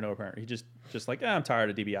apparently for no apparent. He just like, I'm tired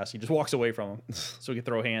of DiBiase. He just walks away from him so he can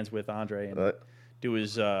throw hands with Andre and do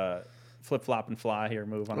his flip flop and fly here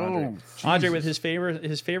move on Andre. Andre with his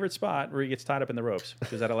favorite spot where he gets tied up in the ropes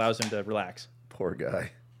because that allows him to relax. Poor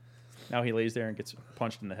guy. Now he lays there and gets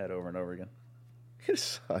punched in the head over and over again. Look at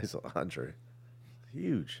his size of Andre.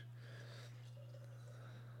 Huge.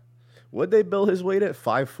 What'd they bill his weight at?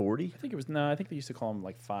 540? I think they used to call him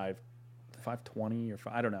like 520 or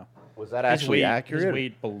I don't know. Was that His actually weight, accurate? His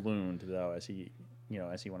weight ballooned though as he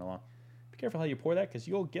went along. Be careful how you pour that because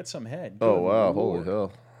you'll get some head. Oh, Good wow. Lord. Holy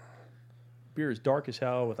hell. Beer is dark as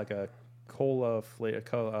hell with like a cola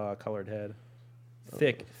colored head.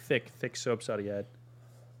 Thick soap suddy head.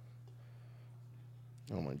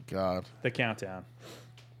 Oh my god. The countdown.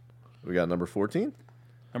 We got number 14?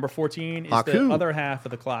 Number 14 is Haku. the other half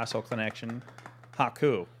of the Colossal Connection,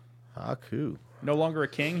 Haku. Haku. No longer a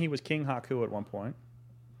king. He was King Haku at one point.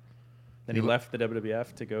 Then he left the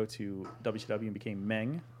WWF to go to WCW and became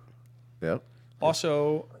Meng. Yep.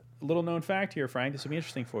 Also, a little known fact here, Frank. This will be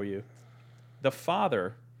interesting for you. The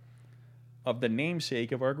father of the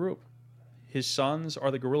namesake of our group. His sons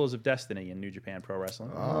are the Gorillas of Destiny in New Japan Pro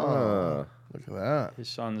Wrestling. Ah. Look at that. His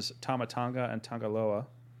sons, Tamatanga and Tangaloa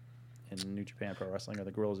in New Japan Pro Wrestling are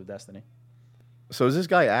the Gorillas of Destiny. So is this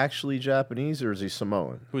guy actually Japanese or is he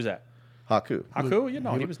Samoan? Who's that? Haku. Haku?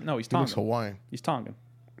 He's He looks Tongan. Hawaiian. He's Tongan.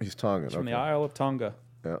 He's Tongan. He's from the okay. Isle of Tonga.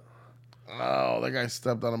 Yeah. Oh, that guy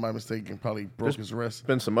stepped on him by mistake and probably broke his wrist.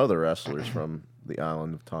 Been some other wrestlers from the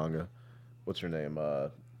island of Tonga. What's her name?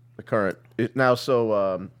 The current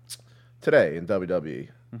today in WWE,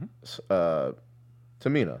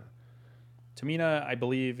 Tamina. Tamina, I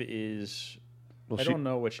believe, is Well, I don't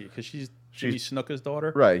know what because she's Jimmy Snuka's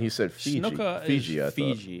daughter. Right. He said Fiji. Snuka Fiji. is I thought.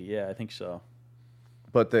 Fiji. Yeah, I think so.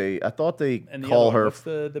 But I thought they And the call other one, her what's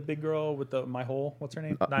the big girl with the my hole? What's her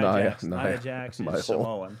name? Nia Nia- Jax. Nia- Nia Jax My is Hole.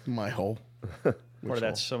 Samoan. My hole. Part of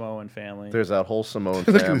that Samoan family. There's that whole Samoan Look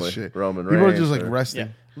at this family. shit. Roman Reigns. People are just like or- resting.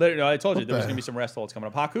 Yeah, literally. I told you What there was the- gonna be some rest holds coming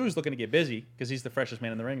up. Haku's looking to get busy because he's the freshest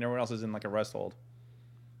man in the ring. And everyone else is in like a rest hold.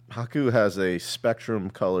 Haku has a spectrum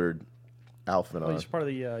colored outfit Well, on. he's part of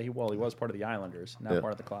the. He was part of the Islanders, now Yeah.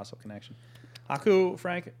 part of the Colossal Connection. Haku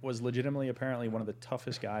Frank was legitimately, apparently, one of the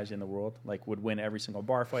toughest guys in the world. Like, would win every single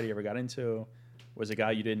bar fight he ever got into. Was a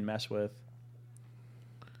guy you didn't mess with.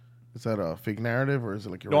 Is that a fake narrative or is it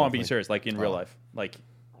like your No, real I'm being thing? serious. Like in real Oh. life, like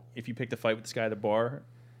if you picked a fight with this guy at the bar,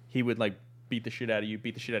 he would like beat the shit out of you,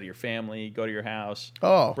 beat the shit out of your family, go to your house,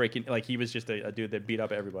 Oh, breaking. Like he was just a dude that beat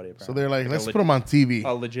up everybody. Apparently. so they're like, let's a put him on TV.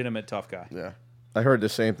 legitimate tough guy. Yeah. I heard the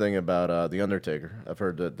same thing about the Undertaker. I've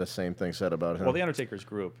heard the same thing said about him. Well, the Undertaker's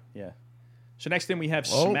group, yeah. So next in we have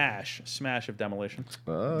Oh. Smash of Demolition,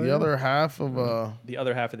 The other half of the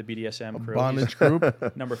other half of the BDSM crew, bondage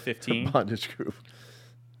group. number 15. bondage group.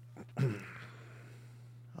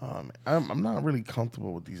 I'm not really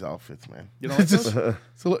comfortable with these outfits, man. You don't like it's just, those?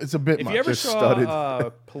 it's a bit If much. you ever Just saw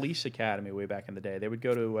studded. Police Academy way back in the day, they would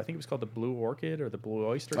go to, I think it was called the Blue Orchid or the Blue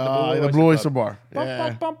Oyster. the Blue Oyster Club. Bar.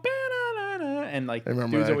 Yeah. And like I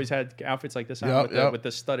remember dudes that. always had outfits like this on Yep, yep. with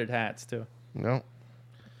the studded hats too. No.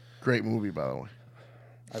 Great movie, by the way.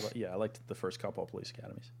 I liked the first couple of Police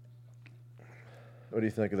Academies. What do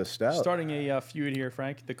you think of the stout? Starting a feud here,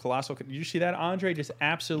 Frank. The Colossal. Did you see that? Andre just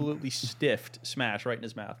absolutely stiffed Smash right in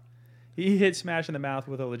his mouth. He hit Smash in the mouth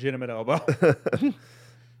with a legitimate elbow.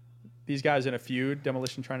 These guys in a feud.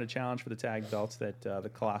 Demolition trying to challenge for the tag belts that the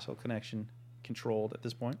Colossal Connection controlled at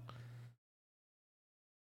this point.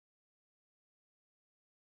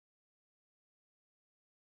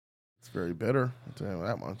 It's very bitter. I'll tell you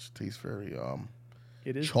that much. It tastes very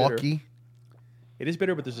It is chalky. Bitter. It is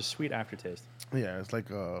bitter, but there's a sweet aftertaste. Yeah, it's like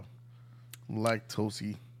a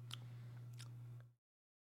lactosey.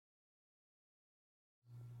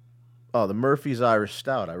 Oh, the Murphy's Irish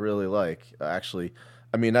Stout, I really like. Actually,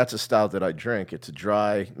 I mean, that's a stout that I drink. It's a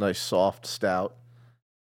dry, nice, soft stout.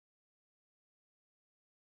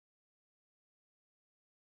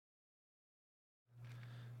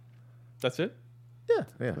 That's it?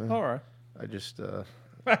 Yeah. All right. I just, I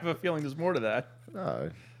have a feeling there's more to that.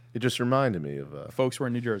 it just reminded me of. Folks, we're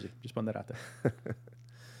in New Jersey. Just putting that out there.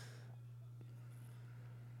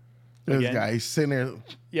 This Again? guy, he's sitting there,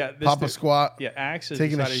 Yeah. This pop a dude- squat. Yeah, Axe has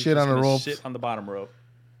taking a decided he's shit just on the gonna ropes. sit on the bottom rope.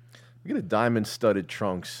 We get a diamond-studded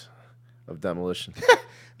trunks of Demolition.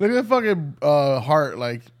 Look at the fucking heart,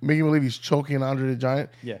 like making believe he's choking Andre the Giant.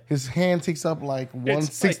 Yeah. His hand takes up like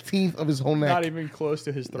 1/16 of his whole neck. Not even close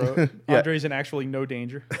to his throat. Yeah. Andre's in actually no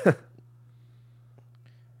danger.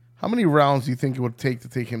 How many rounds do you think it would take to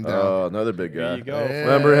take him down? Oh, another big guy. There you go. Yeah,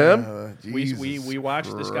 Remember him? We Jesus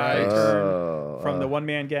watched this guy Christ. turn from the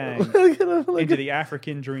one-man gang into the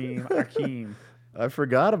African Dream, Akeem, I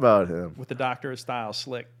forgot about him. with the Doctor of Style,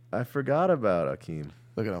 Slick. I forgot about Akeem.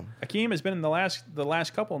 Look at him. Akeem has been in the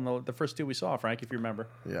last couple, in the first two we saw, Frank, if you remember.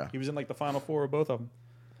 Yeah. He was in like the final four of both of them.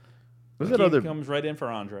 Was that Akeem other? comes right in for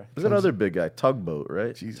Andre. Was that other big guy? Tugboat,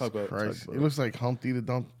 right? Jesus Tugboat. Christ. Tugboat. He looks like Humpty the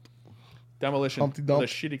Dump. Demolition Humpty with Dump. a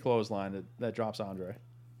shitty clothesline that drops Andre.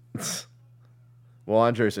 Well,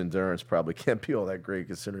 Andre's endurance probably can't be all that great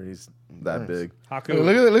considering he's that big. Haku.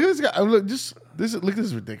 Look at this guy. Look, look at this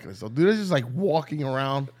is ridiculous though. Dude, they're just like walking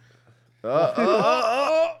around.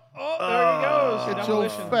 Oh, there he goes. Get your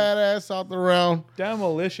Demolition. fat ass out the round.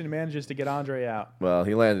 Demolition manages to get Andre out. Well,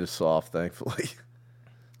 he landed soft, thankfully.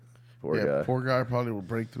 Poor Yeah, guy. poor guy probably will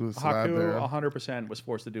break through the slab Haku there. 100% was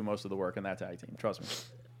forced to do most of the work in that tag team. Trust me.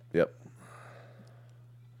 Yep.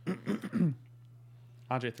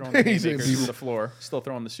 Andre throwing the He's haymakers in- to the floor, still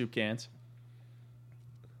throwing the soup cans.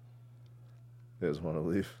 He doesn't want to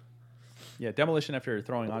leave. Yeah, Demolition, after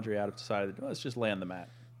throwing Andre out, have decided, let's just lay on the mat.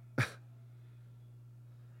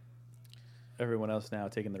 Everyone else now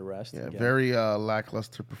taking their rest. Yeah, Again. very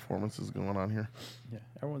lackluster performances going on here. Yeah,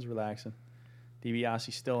 everyone's relaxing.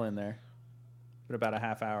 DiBiase's still in there. Been about a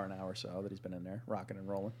half hour now or so that he's been in there, rocking and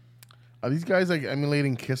rolling. Are these guys like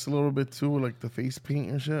emulating Kiss a little bit too, with like the face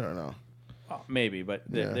paint and shit, or no? Oh, maybe, but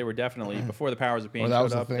Yeah. they were definitely, before the Powers of Pain that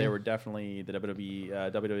was showed the up, they thing? were definitely the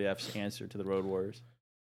WWF's answer to the Road Warriors.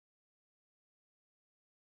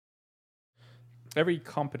 Every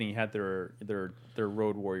company had their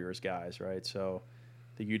Road Warriors guys, right? So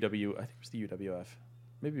the I think it was the UWF,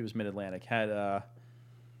 maybe it was Mid Atlantic, had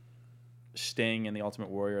Sting and the Ultimate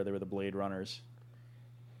Warrior. They were the Blade Runners.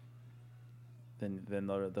 Then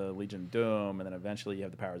the Legion of Doom, and then eventually you have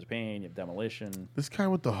the Powers of Pain. You have Demolition. This guy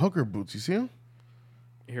with the hooker boots, you see him?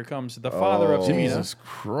 Here comes the father of Oh. Tamina, Jesus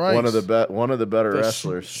Christ! One of the better the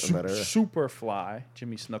wrestlers in that era. Superfly,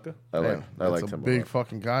 Jimmy Snuka. I Damn, liked that's a him. big lot.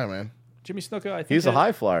 fucking guy, man. Jimmy Snuka, I think He's a had-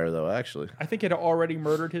 high flyer though, actually. I think had already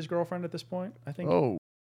murdered his girlfriend at this point. I think. Oh,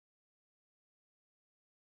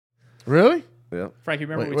 really? Yeah. Frank, you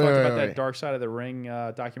remember Wait, we talked wait, about that wait. Dark Side of the Ring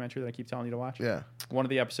documentary that I keep telling you to watch? Yeah. One of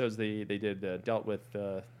the episodes they did dealt with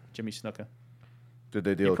Jimmy Snuka. Did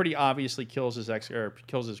they He deal? pretty obviously kills his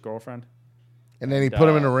kills his girlfriend. And then he put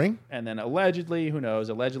him in the ring? And then allegedly, who knows?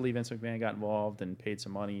 Allegedly, Vince McMahon got involved and paid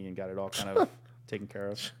some money and got it all kind of taken care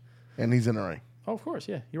of. And he's in the ring. Oh, of course,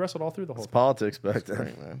 yeah. He wrestled all through the whole It's thing. politics back then,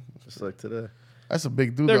 Great, man. just like today. That's a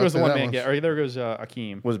big dude. There I'll goes the say one that man. much. Or there goes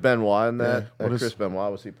Akeem. Was Benoit in that? Yeah. What is- Chris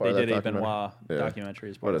Benoit, was he part They of that did a documentary? Benoit Yeah. documentary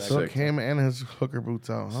as What part a of that. sick- Took him and his hooker boots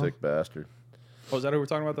out, huh? Sick bastard. Oh, is that who we're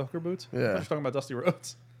talking about, the hooker boots? I Yeah. thought you were talking about Dusty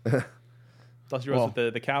Rhodes. Dusty Rhodes Well-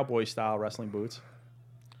 with the cowboy style wrestling boots.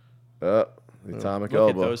 The atomic Look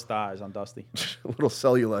at elbow. those thighs on Dusty. A little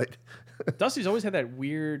cellulite. Dusty's always had that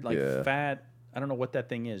weird, like, Yeah. fat, I don't know what that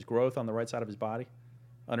thing is, growth on the right side of his body,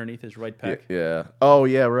 underneath his right Yeah, pec. yeah. Oh,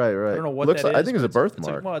 yeah, right. I don't know what Looks that like, is. I think it's a but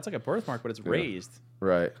birthmark. well, it's like a birthmark, but it's raised.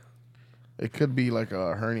 Right. It could be like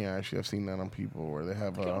a hernia. Actually, I've seen that on people where they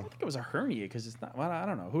have. I don't think it was a hernia because it's not. Well, I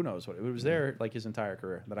don't know. Who knows what it was there like his entire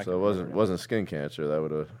career. That I So can it remember. wasn't skin cancer.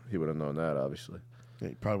 He would have known that, obviously. He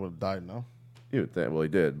probably would have died. No. You would think. Well, he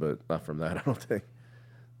did, but not from that. I don't think.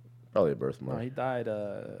 Probably a No, birthmark. he died.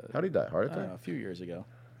 How'd he die? Heart I don't know, attack. a few years ago.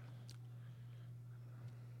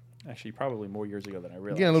 Actually, probably more years ago than I You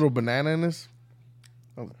realized. get a little banana in this.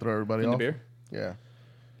 I'll throw everybody in the off. beer. Yeah.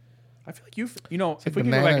 I feel like you know, It's if like we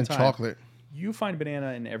can go banana back in and time, chocolate. you find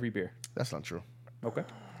banana in every beer. That's not true. Okay.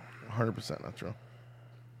 100% not true.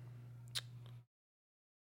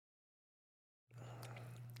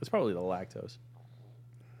 It's probably the lactose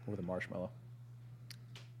or the marshmallow.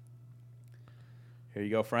 Here you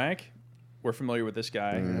go, Frank. We're familiar with this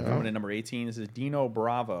guy. Coming in number 18. This is Dino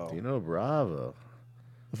Bravo. Dino Bravo.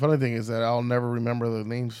 The funny thing is that I'll never remember the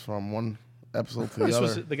names from one episode to the This other.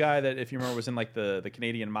 was the guy that, if you remember, was in like the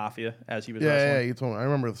Canadian Mafia as he was yeah, wrestling, you told me. I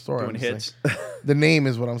remember the story. doing I'm just hits. saying. The name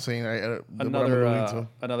is what I'm saying. What I'm alluding to.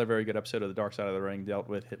 Another very good episode of The Dark Side of the Ring dealt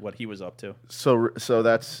with what he was up to. So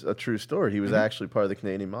that's a true story. He was actually part of the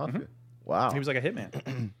Canadian Mafia. Wow. He was like a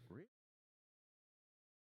hitman.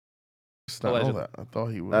 Just not know allegedly. that. I thought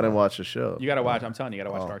he was. I didn't watch the show. You got to watch. I'm telling you, you got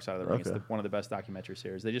to watch Oh, Dark Side of the Ring. okay. It's one of the best documentary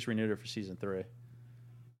series. They just renewed it for season 3.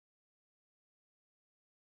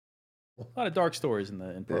 A lot of dark stories in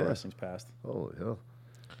pro Yeah. wrestling's past. Holy hell.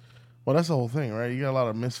 Well, that's the whole thing, right? You got a lot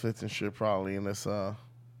of misfits and shit probably in this.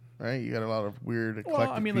 Right? You got a lot of weird, eclectic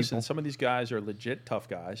Well, I mean, people. listen, some of these guys are legit tough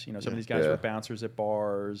guys. You know, some of these guys Yeah. were bouncers at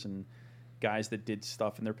bars and guys that did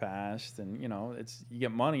stuff in their past. And, you know, you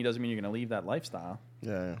get money doesn't mean you're going to leave that lifestyle.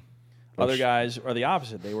 Yeah. Other guys are the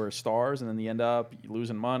opposite. They were stars, and then you end up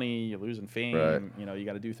losing money, you're losing fame. Right. You know, you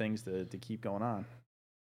got to do things to keep going on.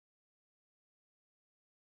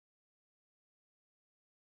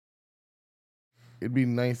 It'd be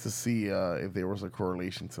nice to see if there was a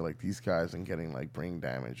correlation to like these guys and getting like brain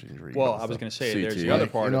damage injuries. Well, and I was stuff. going to say, there's the CTE. other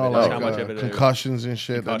part you know, of it. like is how much of it is. concussions and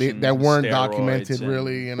shit that concussions, weren't steroids, documented and-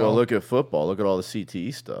 really. You know, Well, look at football. Look at all the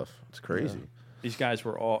CTE stuff. It's crazy. These guys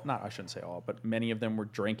were all, I shouldn't say all, but many of them were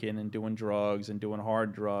drinking and doing drugs and doing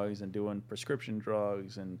hard drugs and doing prescription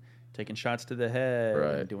drugs and taking shots to the head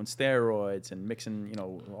Right. and doing steroids and mixing, you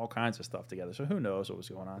know, all kinds of stuff together. So who knows what was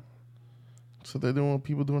going on? so they're doing what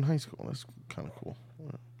people do in high school. That's kind of cool.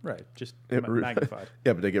 Right. Just It re- magnified.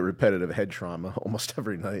 Yeah, but they get repetitive head trauma almost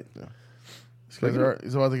every night. These guys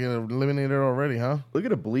he's about to get eliminated already, huh? Look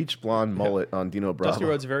at a bleach blonde mullet on Dino Bravo. Dusty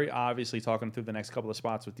Rhodes very obviously talking through the next couple of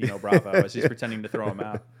spots with Dino Bravo as he's pretending to throw him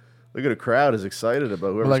out. Look at a crowd is excited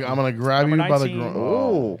about whoever. Like I'm gonna grab you Number by the 19. groin.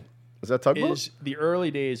 Oh, is that tugboat? Is the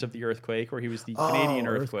early days of the earthquake, where he was the Canadian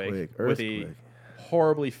earthquake, with a Earthquake.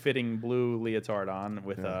 horribly fitting blue leotard on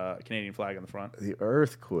with a Canadian flag on the front. The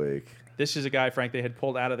earthquake. This is a guy, Frank, they had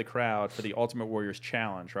pulled out of the crowd for the Ultimate Warriors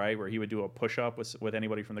Challenge, right? Where he would do a push-up with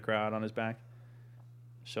anybody from the crowd on his back.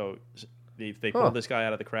 So they pulled this guy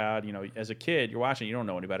out of the crowd. You know, as a kid, you're watching, you don't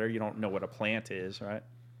know any better. You don't know what a plant is, right?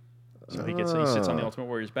 So he sits on the Ultimate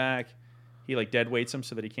Warrior's back. He like dead weights him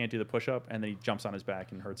so that he can't do the push-up, and then he jumps on his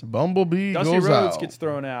back and hurts him. Bumblebee Dusty goes Rhodes out. gets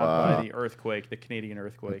thrown out by the earthquake, the Canadian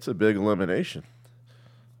earthquake. It's a big elimination.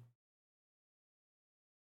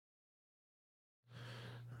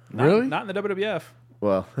 Really? Not in the WWF.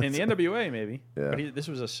 Well, In the NWA, maybe. Yeah. But this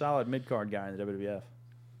was a solid mid-card guy in the WWF.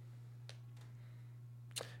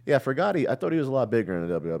 yeah, I forgot. I thought he was a lot bigger in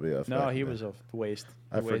the WWF. No, back he then. was a waste.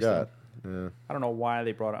 I They wasted forgot. him. Yeah. I don't know why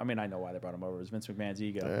they brought him. I mean, I know why they brought him over. It was Vince McMahon's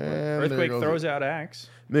ego. And there Earthquake goes throws out Axe.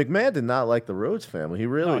 McMahon did not like the Rhodes family. He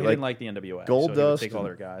really No, he didn't like the NWA. so he would Goldust take all and-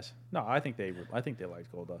 their guys. No, I think they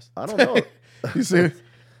liked Goldust. I don't know. You see,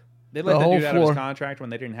 They let the the whole dude out of his floor. contract when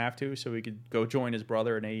they didn't have to, so he could go join his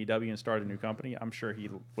brother in AEW and start a new company. I'm sure he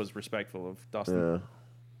was respectful of Dustin. Yeah.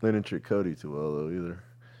 They didn't treat Cody too well though either.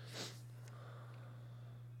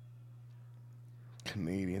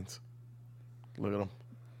 Canadians. Look at them.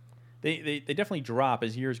 They definitely drop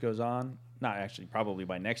as years goes on. Not actually, probably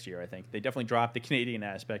by next year, I think. They definitely drop the Canadian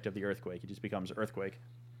aspect of the earthquake. It just becomes earthquake.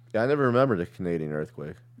 Yeah, I never remember the Canadian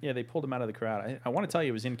earthquake. Yeah, they pulled him out of the crowd. I want to tell you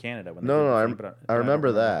it was in Canada. When they No, did no, the I, thing, but I don't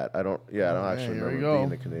remember that. I don't yeah, actually here we remember go. being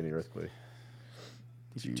the Canadian earthquake.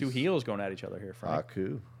 These are two heels going at each other here, Frank.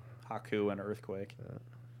 Haku. Haku and Earthquake.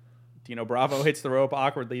 Dino Bravo hits the rope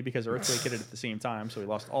awkwardly because Earthquake hit it at the same time, so he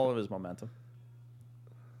lost all of his momentum.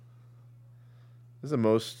 This is the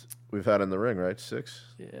most we've had in the ring, right? 6?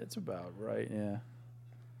 Yeah, it's about right, yeah.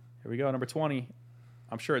 Here we go, number 20.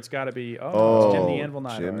 I'm sure it's got to be, it's Jim the Anvil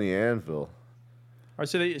Neidhart. Jim the Anvil. All right,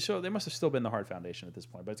 so they must have still been the Hart Foundation at this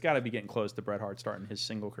point, but it's got to be getting close to Bret Hart starting his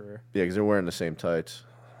single career. Yeah, because they're wearing the same tights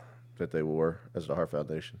that they wore as the Hart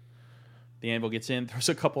Foundation. The Anvil gets in, throws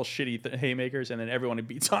a couple shitty haymakers, and then everyone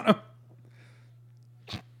beats on him.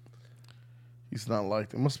 He's not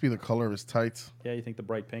liked. It must be the color of his tights. Yeah, you think the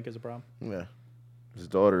bright pink is a problem? Yeah. His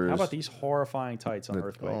daughter is. How about these horrifying tights on The-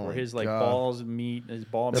 Earthquake, oh where his my God. balls meet, his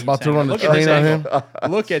ball They're meets about to angle. run the Look at this train on angle.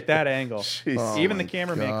 him. Look at that angle. Jeez. Oh Even my the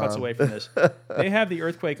cameraman cuts God. away from this. They have the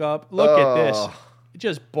Earthquake up. Look at this. Oh.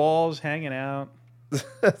 Just balls hanging out.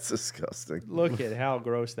 That's disgusting. Look at how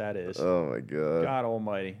gross that is. Oh my god. God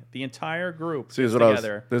almighty. The entire group See, gets this is what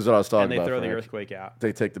together this is what I was talking and they about. throw the Frank. Earthquake out.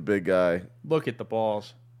 They take the big guy. Look at the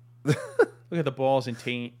balls. Look at the balls and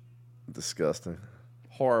taint. Disgusting.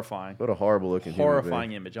 Horrifying. What a horrible looking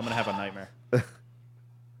Horrifying image. I'm going to have a nightmare.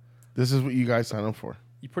 This is what you guys signed up for.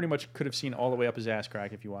 You pretty much could have seen all the way up his ass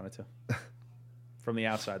crack if you wanted to. From the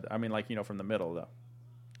outside. I mean, from the middle, though.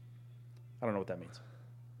 I don't know what that means.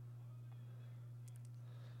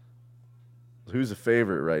 Who's the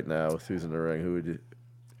favorite right now? With who's in the ring? Who would you?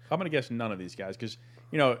 I'm going to guess none of these guys because,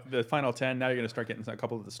 the final 10, now you're going to start getting a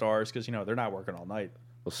couple of the stars because, they're not working all night.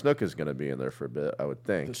 Well, Snook is going to be in there for a bit, I would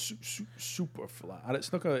think. The super fly.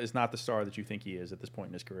 Snuka is not the star that you think he is at this point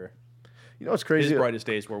in his career. You know what's His crazy? brightest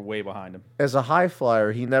days were way behind him. As a high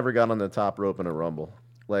flyer, he never got on the top rope in a rumble.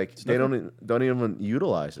 Like they don't even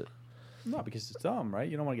utilize it. No, because it's dumb, right?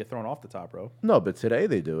 You don't want to get thrown off the top rope. No, but today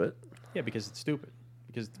they do it. Yeah, because it's stupid.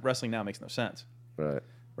 Because wrestling now makes no sense. Right.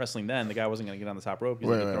 Wrestling then, the guy wasn't going to get on the top rope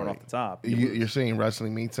because he'd get thrown off the top. You're saying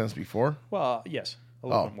wrestling made sense before? Well, yes, a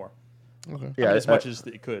little Oh. bit more. Okay. Yeah, As much as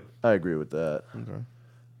it could. I agree with that. Okay.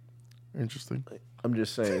 Interesting. I'm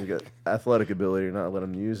just saying, you got athletic ability, you're not let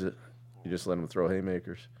him use it. You just let him throw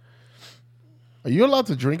haymakers. Are you allowed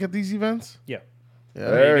to drink at these events? Yeah.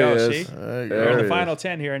 Yeah. There you he go, is. see? There you There They're go. in he the is. final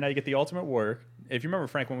 10 here, and now you get the Ultimate Warrior. If you remember,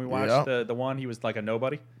 Frank, when we watched Yeah. the one, he was like a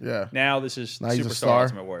nobody. Yeah. Now this is Now he's a Superstar star.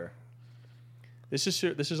 Ultimate Warrior. This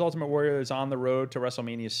is Ultimate Warrior is on the road to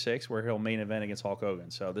WrestleMania 6, where he'll main event against Hulk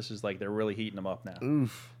Hogan. So this is like they're really heating him up now.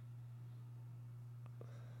 Oof.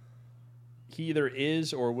 He either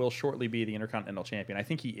is or will shortly be the Intercontinental Champion. I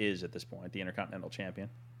think he is at this point the Intercontinental Champion.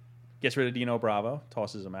 Gets rid of Dino Bravo,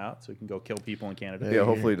 tosses him out so he can go kill people in Canada. Yeah,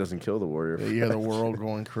 hopefully he doesn't kill the Warrior. Yeah, you hear the world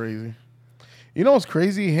going crazy. You know what's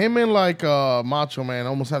crazy? Him and Macho Man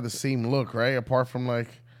almost had the same look, right? Apart from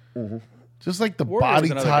just like the Warrior body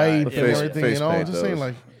was another type guy. and Yeah, everything. face You know, paint just saying those.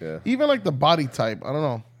 like Yeah. even like the body type. I don't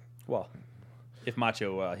know. Well, if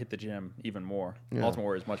Macho hit the gym even more, Yeah. Ultimate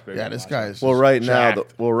Warrior is much bigger. Yeah, than this Macho. guy is. Well, just right now,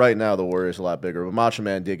 jacked. the Warrior's a lot bigger. But Macho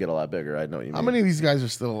Man did get a lot bigger. I know what you mean. How many of these guys are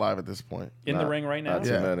still alive at this point? in the Not- ring right now. not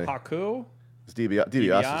too Yeah. many. Haku, It's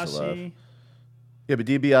DiBiase's alive. DiBiase, Yeah, but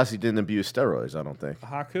DiBiase didn't abuse steroids, I don't think.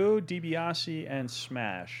 Haku, DiBiase, and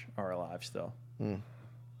Smash are alive still.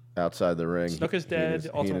 Outside the ring. Snuka's dead.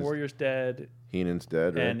 Ultimate Heenan's- Warrior's dead. Heenan's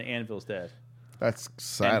dead, right? And Anvil's dead. That's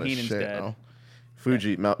sad And as Heenan's shit. dead. No?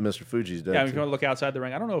 Mr. Fuji's dead. Yeah, I'm too. going to look outside the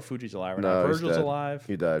ring. I don't know if Fuji's alive or No, not. he's Virgil's dead. alive.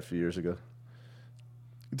 He died a few years ago.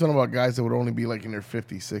 You're talking about guys that would only be like in their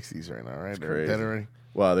 50s, 60s right now, right? They're crazy. dead already.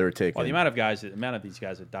 Wow, they were taking Well, the amount of these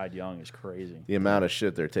guys that died young is crazy. the amount of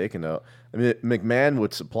shit they're taking out. I mean, McMahon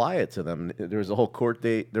would supply it to them. There was a whole court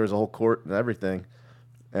date. There was a whole court and everything,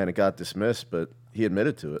 and it got dismissed. But he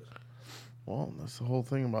admitted to it. Well, that's the whole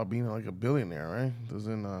thing about being like a billionaire, right?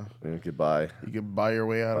 Doesn't And goodbye. you could buy your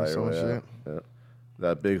way out of so much shit? Yeah.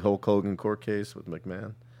 That big Hulk Hogan court case with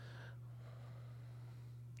McMahon.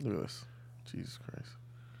 Look at this. Jesus Christ.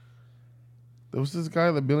 What's this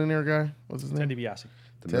guy, the billionaire guy? What's his Ted name? DiBiase.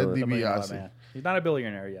 Ted The $1 million DiBiase. man. He's not a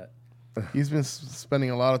billionaire yet. He's been spending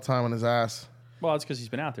a lot of time on his ass. Well, it's because he's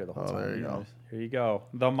been out there the whole Oh, time. there you go. Here you go.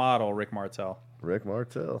 The model, Rick Martel. Rick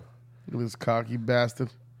Martel. Look at this cocky bastard.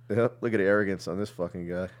 Yep. Look at the arrogance on this fucking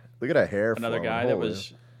guy. Look at that hair. Another flowing. guy that Holy-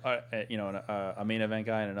 was, a main event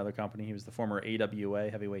guy in another company. He was the former AWA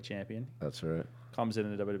heavyweight champion. That's right. Comes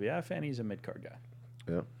in the WWF, and he's a mid-card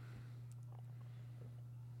guy. Yep.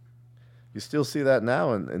 You still see that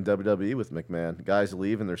now in WWE with McMahon. Guys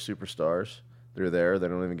leave and they're superstars. they're there. They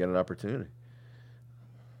don't even get an opportunity.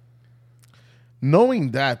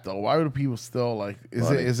 Knowing that though, why would people still like?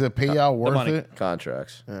 Money. Is it payout worth money. it?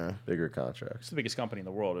 Contracts, Yeah. bigger contracts, It's the biggest company in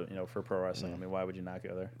the world, for pro wrestling. I mean, why would you not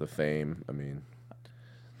go there? the fame. I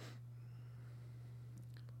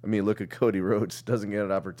mean, look at Cody Rhodes. Doesn't get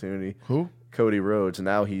an opportunity. Who? Cody Rhodes.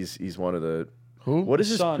 Now he's one of the. Who? What is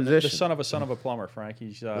his Son, position? the son of a plumber, Frank.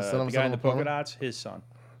 He's son of the a guy son in of the a polka plumber? dots. His son.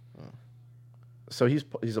 So he's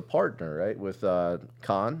a partner, right, with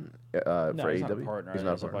Khan No, for he's AEW. not a partner. He's He's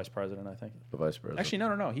not a a partner. vice president, I think. The vice president. Actually,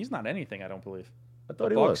 no. He's not anything. I don't believe. I The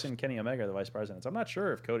thought he Bucks was. and Kenny Omega are the vice presidents. I'm not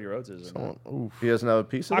sure if Cody Rhodes is. Or not. Oof. He doesn't have a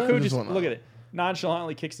piece of Haku that. just one look out. at it.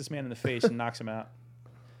 Nonchalantly kicks this man in the face and knocks him out.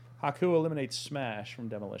 Haku eliminates Smash from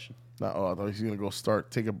Demolition. No, I thought he was gonna go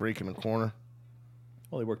take a break in the corner.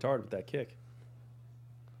 Well, he worked hard with that kick.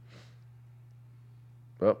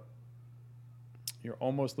 Oh, You're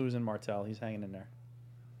almost losing Martel. He's hanging in there.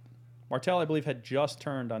 Martel, I believe, had just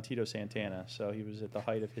turned on Tito Santana, so he was at the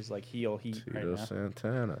height of his heel heat right Tito now.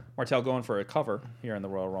 Santana. Martel going for a cover here in the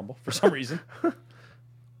Royal Rumble for some reason.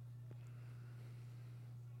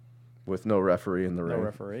 With no referee in the No ring.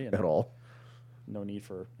 referee and at all. no need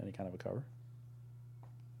for any kind of a cover.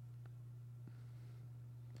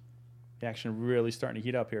 The action really starting to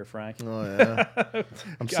heat up here, Frank. Oh yeah,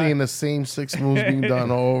 I'm seeing the same 6 moves being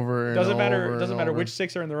done over. And Doesn't matter. over and Doesn't matter over. which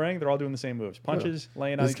 6 are in the ring. They're all doing the same moves. Punches,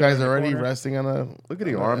 laying on This each other guy's in the already corner. resting on a. Look at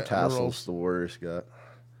the on arm a tassels rope. the Warriors got.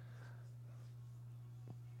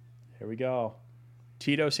 Here we go.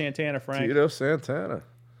 Tito Santana, Frank. Tito Santana.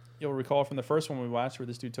 You'll recall from the first one we watched where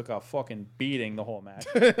this dude took a fucking beating the whole match.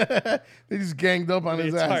 They just ganged up on The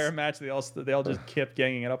his entire ass. match, they all just kept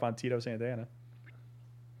ganging it up on Tito Santana.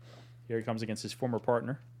 Here he comes against his former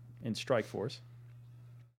partner in Strike Force.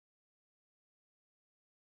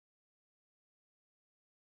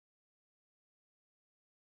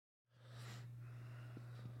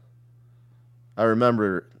 I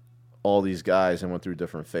remember all these guys and went through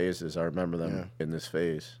different phases. I remember them in this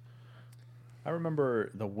phase. I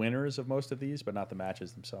remember the winners of most of these, but not the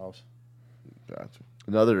matches themselves. Gotcha.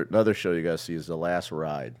 Another show you guys see is The Last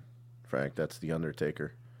Ride, Frank. That's The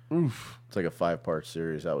Undertaker. Oof. It's like a 5-part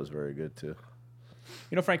series. That was very good too.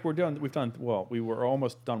 Frank, we were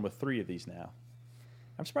almost done with 3 of these now.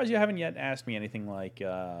 I'm surprised you haven't yet asked me anything like,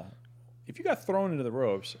 if you got thrown into the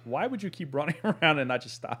ropes, why would you keep running around and not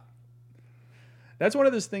just stop? That's one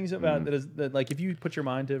of those things about that like if you put your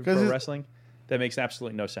mind to pro wrestling, that makes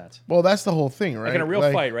absolutely no sense. Well, that's the whole thing, right? Like in a real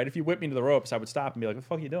fight, right? If you whip me to the ropes, I would stop and be like, "What the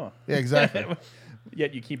fuck are you doing?" Yeah, exactly.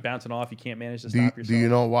 Yet you keep bouncing off. You can't manage to do, stop yourself. do you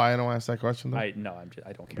know why I don't ask that question? Though? I don't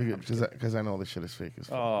care. I'm just kidding. Because I know this shit is fake as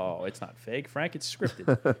fuck. Oh, it's not fake, Frank. It's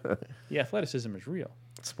scripted. The athleticism is real.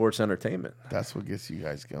 Sports entertainment. That's what gets you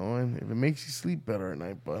guys going. If it makes you sleep better at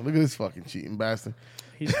night, but look at this fucking cheating bastard.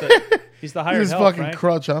 He's the He's hired help, fucking Frank.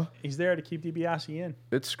 crutch, huh? He's there to keep DiBiase in.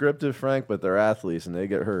 It's scripted, Frank, but they're athletes and they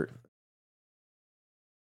get hurt.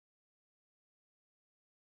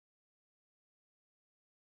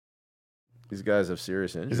 These guys have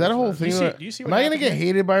serious injuries. Is that a whole man. thing? do you see Am what I gonna happened get here?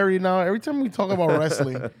 hated by everybody now? Every time we talk about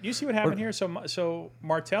wrestling, You see what happened here? So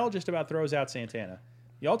Martel just about throws out Santana.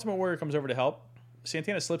 The Ultimate Warrior comes over to help.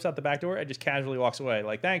 Santana slips out the back door and just casually walks away.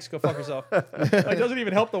 Like, thanks, go fuck yourself. Like, doesn't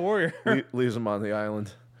even help the Warrior. Leaves them on the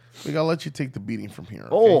island. we gotta let you take the beating from here. Okay?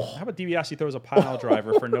 Oh, How about DiBiase throws a pile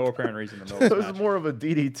driver for no apparent reason in the middle that of the was match? more of a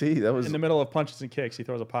DDT. That was In the middle of punches and kicks, he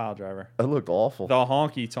throws a pile driver. that looked awful. The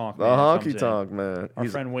honky tonk. The man comes honky in. tonk man. Our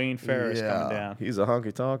He's, friend Wayne Ferris Yeah. coming down he's a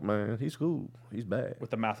honky tonk man. He's cool. He's bad.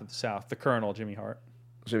 with the mouth of the South. The Colonel, Jimmy Hart.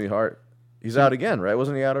 Jimmy Hart. He's out again, right?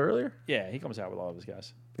 Wasn't he out earlier? Yeah, he comes out with all of his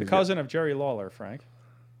guys. The He's cousin of Jerry Lawler, Frank.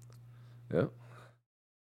 Yep.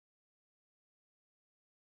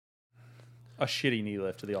 A shitty knee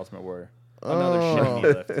lift to the Ultimate Warrior. Another Oh. shitty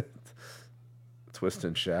knee lift. Twist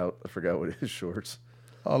and shout. I forgot what his shorts.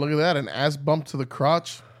 Oh, look at that! An ass bump to the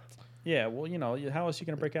crotch. Yeah, well, how else are you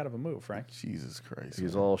going to break out of a move, Frank? Jesus Christ!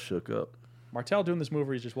 He's all shook up. Martel doing this move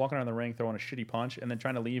where he's just walking around the ring, throwing a shitty punch, and then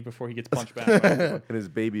trying to leave before he gets punched back. Like, And his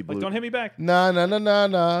baby blue. don't hit me back. Nah.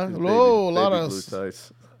 his Whoa, a lot baby of blue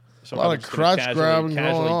tights. So lot I'm of just gonna crotch grabbing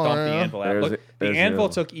casually going on, dump the yeah. anvil out. There's Look, it- the there's the anvil anvil.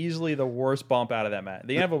 took easily the worst bump out of that match.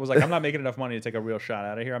 The anvil was like, I'm not making enough money to take a real shot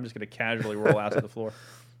out of here. I'm just going to casually roll out to the floor.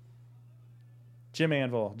 Jim the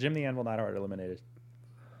Anvil Neidhart eliminated.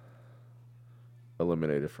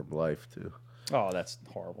 Eliminated from life too. Oh, that's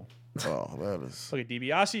horrible. Oh, that is. Look at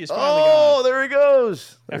DiBiase is finally Oh, gone. there he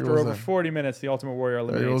goes. After goes over that. 40 minutes, the Ultimate Warrior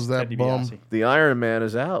eliminates goes that Ted bum. DiBiase. The Iron Man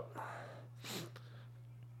is out.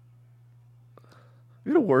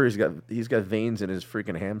 Look at Warrior's he's got veins in his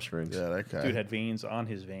freaking hamstrings. Yeah, that guy. Dude had veins on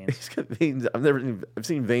his veins. He's got veins. I've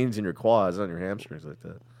seen veins in your quads, on your hamstrings like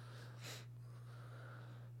that.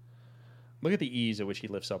 Look at the ease at which he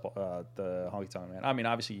lifts up the Honky Tonk Man. I mean,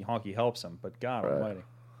 obviously Honky helps him, but God Right. Almighty,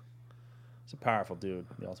 he's a powerful dude.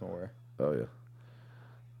 The Ultimate Warrior. Oh yeah.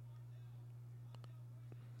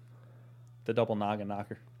 The double noggin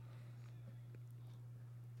knocker.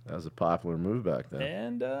 That was a popular move back then.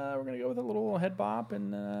 And we're going to go with a little head bop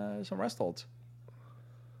and some rest holds.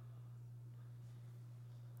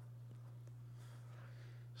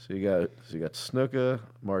 So you got Snuka,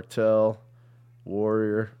 Martel,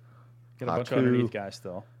 Warrior, Get a bunch of Haku. underneath guys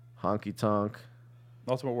still. Honky Tonk.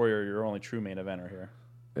 Ultimate Warrior, your only true main eventer here.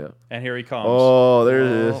 Yeah. And here he comes. Oh, there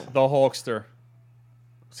it is. The Hulkster.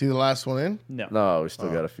 See the last one in? No. No, we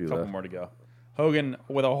still got a few couple left. more to go. Hogan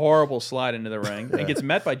with a horrible slide into the ring and gets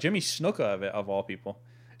met by Jimmy Snuka of all people.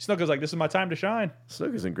 Snuka's like, this is my time to shine.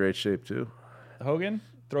 Snuka's in great shape too. Hogan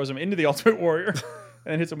throws him into the Ultimate Warrior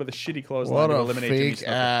and hits him with a shitty clothesline What to a eliminate fake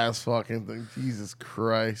Jimmy Snuka. ass fucking thing. Jesus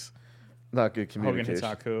Christ. Not good Hogan hits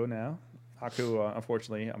communication. Haku now. Haku,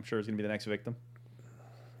 unfortunately, I'm sure is going to be the next victim.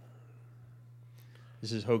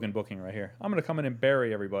 This is Hogan booking right here. I'm going to come in and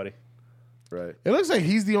bury everybody. Right. It looks like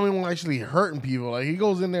he's the only one actually hurting people. Like he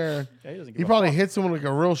goes in there, Yeah, he doesn't give he a probably fuck. hits him with like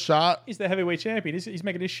a real shot. He's the heavyweight champion. He's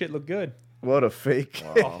making his shit look good. What a fake.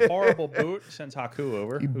 A horrible boot sends Haku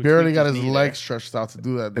over. He who barely tweaked got his knee legs stretched out to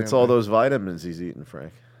do that. It's damn all thing. those vitamins he's eating,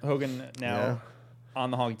 Frank. there. Hogan now Yeah. on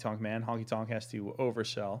the Honky Tonk Man. Honky Tonk has to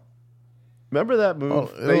oversell Remember that move? Oh,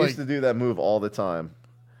 they like- used to do that move all the time.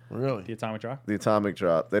 Really. the atomic drop. The atomic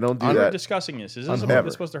drop. They don't do We were that. discussing this. Is this Unhook. something Never.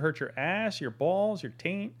 that's supposed to hurt your ass, your balls, your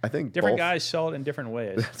taint? I think Different both. guys sell it in different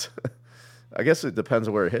ways. I guess it depends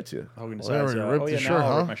on where it hits you. Hogan Well, decides, they already ripped oh the yeah, shirt, now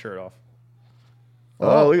I'll huh? rip my shirt off.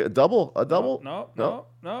 Oh, look at a double. No.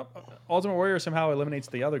 Ultimate Warrior somehow eliminates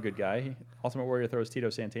the other good guy. Ultimate Warrior throws Tito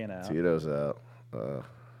Santana out. Tito's out.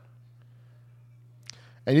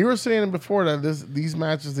 And you were saying before that these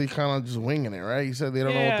matches they kind of just winging it, right? You said they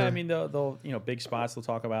don't know what Yeah, they're. I mean they'll big spots they'll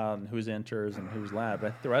talk about and who's enters and who's left,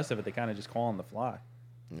 but the rest of it they kind of just call on the fly.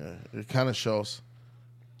 yeah, it kind of shows.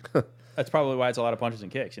 That's probably why it's a lot of punches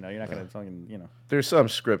and kicks. You're not going to fucking There's some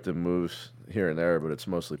scripted moves here and there, but it's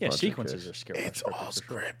mostly yeah punch and sequences are kicks. scary. It's all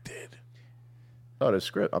scripted. Oh, the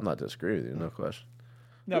script. I'm not disagreeing with you. No question.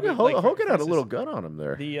 No, Look at but, like, for Hogan had a instance, little gun on him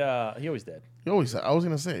there. He always did. You always said, I was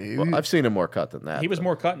gonna say. Well, I've seen him more cut than that. He was though.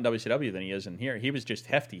 more cut in WCW than he is in here. He was just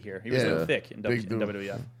hefty here. He was Yeah. thick in, Big dude.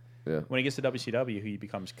 WWF. Yeah. When he gets to WCW, he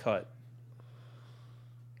becomes cut.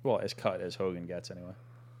 Well, as cut as Hogan gets anyway.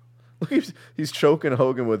 Look, he's choking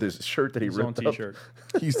Hogan with his shirt that he His own ripped up. T-shirt.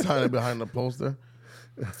 He's tying it behind the poster.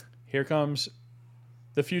 Here comes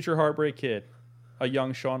the future Heartbreak Kid, a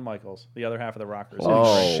young Shawn Michaels, the other half of the Rockers.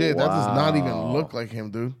 Oh, Shit, that does not even wow. look like him,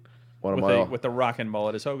 dude. One of with, my, with the rockin'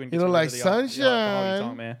 mullet as Hogan gets look rid like of the sunshine. Honky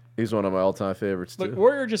Tonk Man. he's one of my all-time favorites Look, too.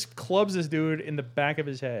 Warrior just clubs this dude in the back of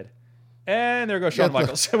his head. And there goes Shawn Get the-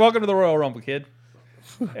 Michaels. Welcome to the Royal Rumble, kid.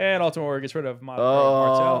 And Ultimate Warrior gets rid of Martel.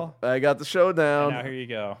 Oh, I got the And showdown. now here you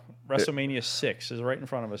go. WrestleMania 6 is right in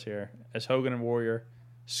front of us here as Hogan and Warrior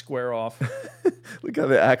square off. Look how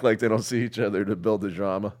they act like they don't see each other to build the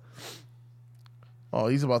drama. Oh,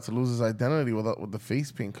 he's about to lose his identity with the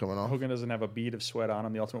face paint coming off. Hogan doesn't have a bead of sweat on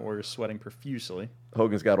him. The Ultimate Warrior is sweating profusely.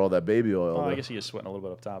 Hogan's got all that baby oil. Oh, I though. guess he is sweating a little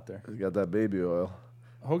bit up top there. He's got that baby oil.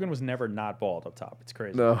 Hogan was never not bald up top. It's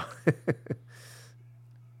crazy. No.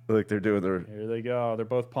 Look, they're doing their. Here they go. They're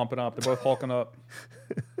both pumping up. They're both hulking up.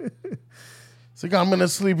 It's like, I'm gonna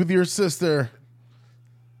sleep with your sister.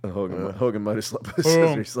 Hogan might have slept with his Boom.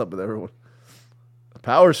 sister. He slept with everyone. A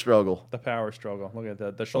power struggle. The power struggle. Look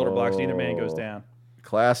at the shoulder blocks. Neither man goes Oh. down.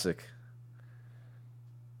 Classic.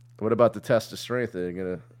 What about the test of strength? Are you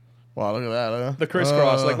gonna? Wow, look at that. Huh? The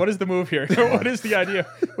crisscross. Like, what is the move here? What is the idea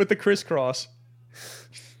with the crisscross?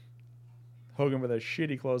 Hogan with a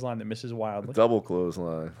shitty clothesline that misses wildly. Double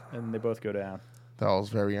clothesline. And they both go down. That was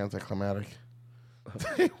very anticlimactic.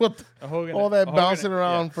 What? Hogan, All that Hogan- bouncing yeah.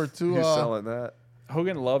 around for two. Who's selling that?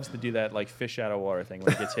 Hogan loves to do that like fish out of water thing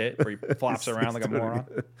when he gets hit, where he flops around like a moron.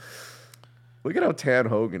 Look at how tan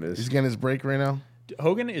Hogan is. He's getting his break right now.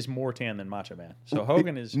 Hogan is more tan than Macho Man. So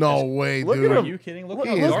Hogan is No is- way, look at dude. Are him. you kidding? Look Look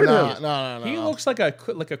how He is dark not. he No, is. no, no. He no. looks like a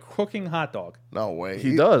cooking hot dog. No way.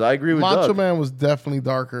 He does. I agree with Macho Doug. Man was definitely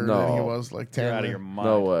darker than he No. was like You're 10. out of your mind.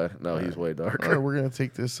 No way. No, he's way All right, darker. we're gonna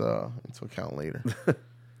take this into account later.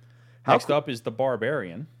 Next up is the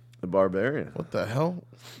Barbarian, The Barbarian. What the hell?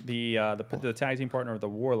 the tag team partner of the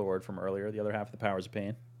Warlord from earlier. The other half of the Powers of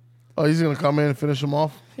Pain. Oh, he's gonna come in and finish him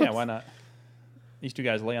off. Yeah, why not? These two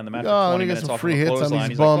guys lay on the mat Oh, for let 20 me get minutes some off free of a hits on clothesline. these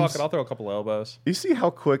He's bums. like, fuck it, I'll throw a couple elbows. You see how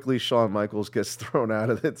quickly Shawn Michaels gets thrown out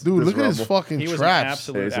of it? Dude, this look at his Rumble? fucking He was an traps.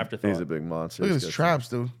 absolute He's afterthought. a big monster. Look at He's his got traps,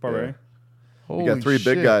 dude. Barbarian. Holy You got three big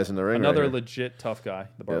shit. guys in the ring. Another right here. legit tough guy,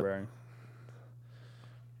 the Barbarian.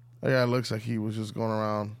 That guy looks like he was just going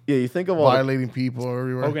around Yeah, you think of all the, violating people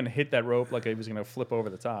everywhere. Hogan hit that rope like he was going to flip over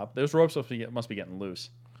the top. Those ropes must be getting loose.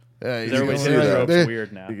 Yeah, Everybody see says those that. ropes they, are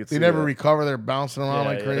weird now. you could they see never that. recover. They're bouncing around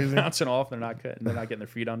like They're crazy. bouncing off. They're not getting their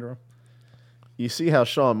feet under them. You see how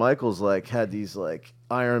Shawn Michaels like had these like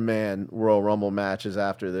Iron Man Royal Rumble matches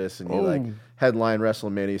after this, and you like Oh. headline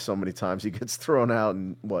WrestleMania so many times he gets thrown out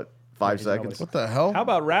in what 5 he's seconds. What the hell? How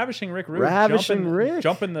about Ravishing Rick Rude? Ravishing Rick.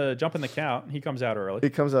 jumping the count. He comes out early. He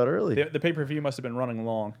comes out early. The pay-per-view must have been running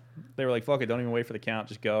long. They were like, fuck it, don't even wait for the count,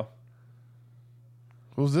 just go.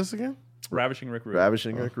 Who's this again? Ravishing Rick Rude.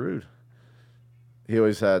 Ravishing Rick Rude. He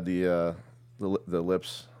always had the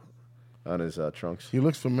lips on his trunks. He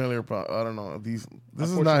looks familiar, but I don't know. This is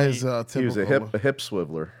not Unfortunately, his typical. He was a hip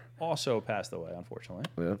swiveler. Also passed away, unfortunately.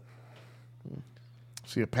 Yeah.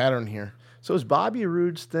 See a pattern here. So is Bobby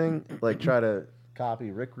Roode's thing like try to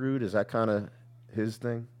copy Rick Rude? Is that kind of his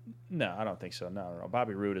thing? No, I don't think so. No.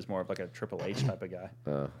 Bobby Roode is more of like a Triple H type of guy. I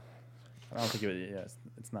don't think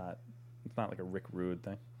it's not like a Rick Rude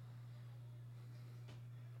thing.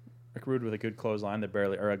 Rick Rude with a good clothesline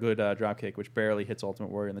or a good drop kick, which barely hits Ultimate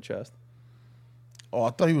Warrior in the chest. Oh, I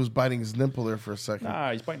thought he was biting his nipple there for a second.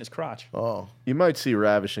 Nah, he's biting his crotch. Oh, You might see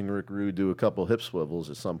Ravishing Rick Rude do a couple hip swivels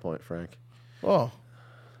at some point, Frank. oh,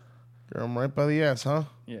 grab him right by the ass, huh?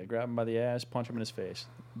 Yeah, grab him by the ass, punch him in his face.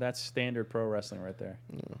 That's standard pro wrestling right there.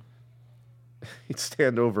 He'd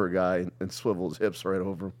stand over a guy and swivel his hips right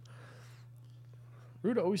over him.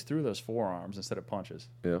 Rude always threw those forearms instead of punches.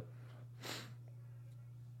 Yeah.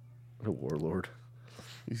 What a warlord.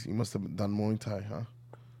 He must have done Muay Thai, huh?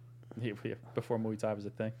 Before Muay Thai was a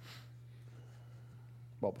thing.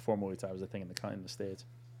 Well, before Muay Thai was a thing in the States.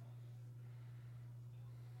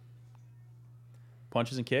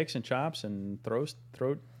 Punches and kicks and chops and throats,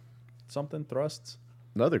 thrusts.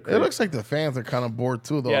 Another It crazy. looks like the fans are kind of bored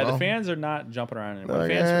too, though. Yeah, no? the fans are not jumping around anymore.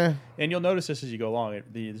 Like, Fans and you'll notice this as you go along.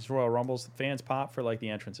 These Royal Rumbles, fans pop for like the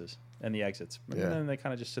entrances and the exits. And Yeah. then they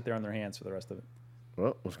kind of just sit there on their hands for the rest of it.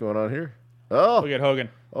 Well, what's going on here? Oh. Look at Hogan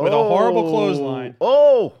with a horrible clothesline.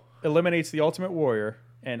 Oh. Eliminates the Ultimate Warrior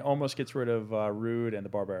and almost gets rid of Rude and the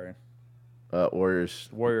Barbarian. Warriors.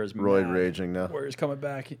 Warrior's Roid mad. raging now. Warrior's coming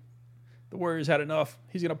back. The Warrior's had enough.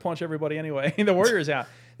 He's gonna punch everybody anyway. The Warrior's out.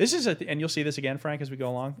 This is and you'll see this again, Frank, as we go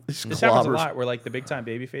along. This happens a clobbers. lot. Where like the big time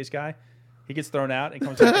babyface guy, he gets thrown out and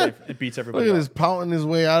comes up and beats everybody. Look at up. this pouting his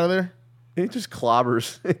way out of there. He just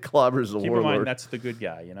clobbers. He clobbers the Keep in warlord. mind that's the good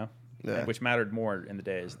guy, you know, Yeah. which mattered more in the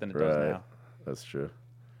days than it does Right. now. That's true.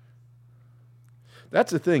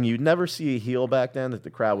 That's the thing. You'd never see a heel back then that the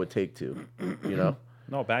crowd would take to. You know?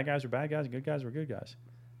 No, bad guys were bad guys. Good guys were good guys.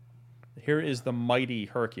 Here is the mighty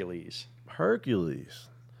Hercules. Hercules.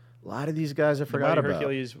 A lot of these guys I The forgot mighty about.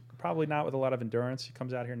 Hercules, probably not with a lot of endurance. He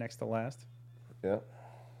comes out here next to last. Yeah.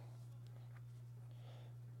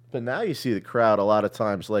 But now you see the crowd a lot of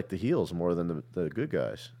times like the heels more than the good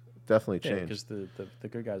guys. Definitely Yeah, changed. because the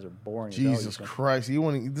good guys are boring. as hell Jesus usually. Christ. He's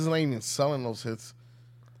not even selling those hits.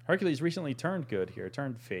 Hercules recently turned good here,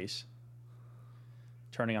 turned face,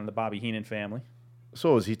 turning on the Bobby Heenan family.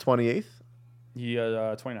 So is he 28th? He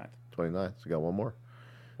 29th. 29th. So we got one more.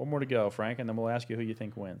 One more to go, Frank, and then we'll ask you who you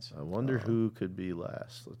think wins. I wonder who could be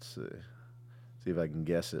last. Let's see. See if I can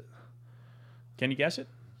guess it. Can you guess it?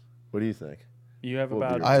 What do you think? You have We'll be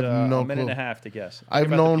about right I have a no minute and clue. a half to guess. Think I've about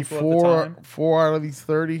the known people at the time. four out of these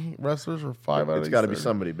 30 wrestlers, or 5 out of It's these got to be 30.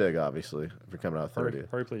 somebody big, obviously, if you're coming out Hurry, 30th.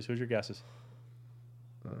 hurry, please. Who's your guesses?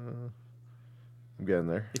 I'm getting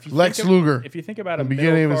there. If you Lex think of- Luger. If you think about The a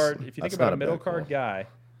beginning middle of his- card, if you think That's about not a a middle bad card call. guy,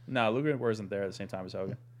 no, Luger wasn't there at the same time as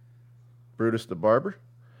Hogan. Brutus the Barber?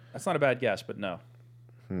 That's not a bad guess, but no.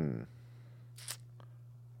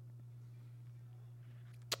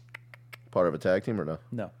 Part of a tag team or no?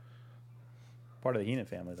 No. Part of the Heenan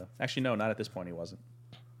family, though. Actually, no, not at this point. He wasn't.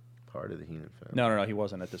 Part of the Heenan family. No, he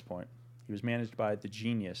wasn't at this point. He was managed by the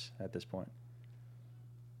Genius at this point.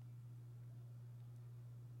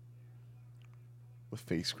 With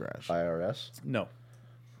face scratch. IRS? No.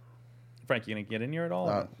 Frank, you gonna get in here at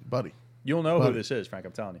all? Buddy. You'll know who buddy. this is, Frank.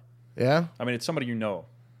 I'm telling you. Yeah? I mean, it's somebody you know.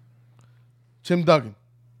 Tim Duggan.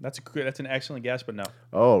 That's an excellent guess, but no.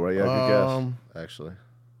 Oh, right. Yeah, good Um, guess, actually.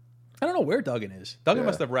 I don't know where Duggan is. Duggan Yeah.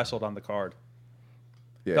 must have wrestled on the card.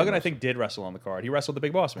 Yeah, Duggan, he I must- think, did wrestle on the card. He wrestled the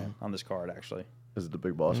Big Boss Man on this card, actually. Is it the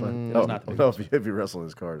big boss man? It was not the big no, boss if you wrestle in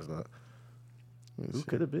his car, it's not. Who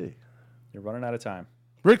could it be? You're running out of time.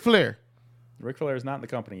 Ric Flair. Ric Flair is not in the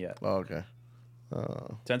company yet. Oh, okay.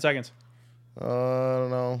 10 seconds. I don't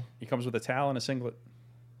know. He comes with a towel and a singlet.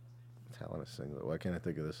 Talent singlet. Why can't I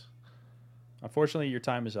think of this? Unfortunately, your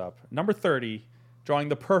time is up. Number 30, drawing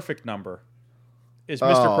the perfect number, is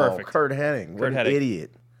Mr. Oh, Perfect. Kurt Hennig. What Kurt an Hennig.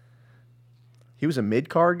 idiot. He was a mid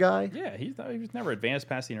card guy. Yeah, he was never advanced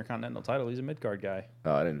past the Intercontinental title. He's a mid card guy.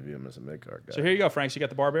 Oh, I didn't view him as a mid card guy. So here you go, Frank. So you got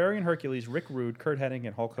the Barbarian, Hercules, Rick Rude, Kurt Hennig,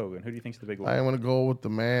 and Hulk Hogan. Who do you think's the big one? I am going to go with the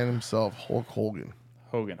man himself, Hulk Hogan.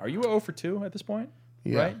 Hogan. Are you 0 for 2 at this point?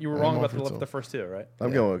 Yeah, Right? You were I'm wrong 0 about for 2. the first two, right?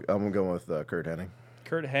 I'm going with Kurt Hennig.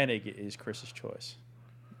 Kurt Hennig is Chris's choice.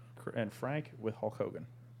 And Frank with Hulk Hogan.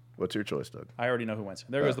 What's your choice, Doug? I already know who wins.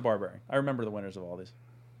 There goes the Barbarian. I remember the winners of all these.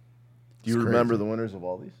 Do you It's remember crazy. the winners of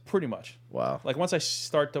all these? Pretty much. Wow. Like once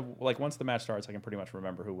the match starts, I can pretty much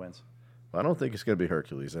remember who wins. I don't think it's going to be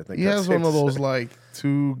Hercules. I think He that's has one safe of to those say. like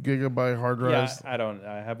 2 gigabyte hard drives. Yeah,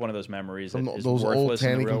 I have one of those memories that is Those old worthless in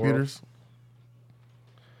Tandy the real computers.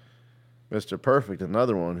 Mr. Perfect,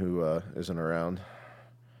 another one who isn't around. world.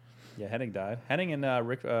 Yeah, Hennig died. Hennig and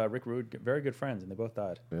Rick Rude, very good friends, and they both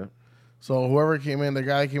died. Yeah. So whoever came in, the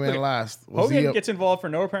guy came in Look, last. Was he Hogan up- gets involved for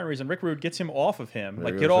no apparent reason. Rick Rude gets him off of him, There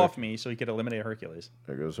like goes get off Herc- me, so he could eliminate Hercules.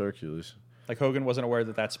 There goes Hercules. Like Hogan wasn't aware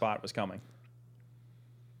that spot was coming.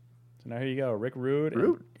 So now here you go, Rick Rude, and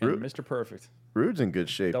Rude. Mr. Perfect, Rude's in good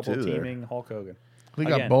shape double too. teaming Hulk Hogan. he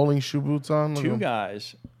got Again, bowling shoe boots on. Look at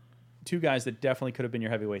two him. guys that definitely could have been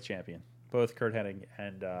your heavyweight champion. Both Kurt Hennig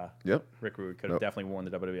and Yep, Rick Rude could have definitely won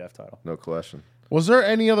the WWF title. no question. Was there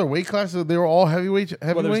any other weight classes? They were all heavyweight. Well,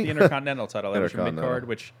 there was Heavyweight. the Intercontinental title. That was your mid Intercontinental. card,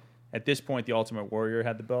 which at this point the Ultimate Warrior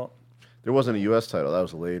had the belt. There wasn't a U.S. title. That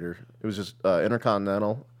was later. It was just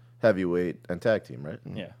Intercontinental, Heavyweight, and Tag Team, right?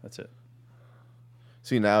 Yeah, that's it.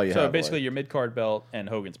 See, now you So have basically, your mid card belt and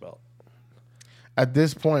Hogan's belt. At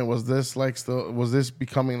this point, was this like still? Was this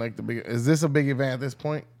becoming like the big? Is this a big event at this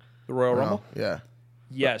point? The Royal No. Rumble. Yeah.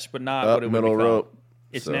 Yes, but not Up what it would middle become. rope.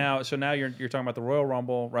 It's So- now. So now you're talking about the Royal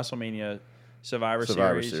Rumble, WrestleMania, Survivor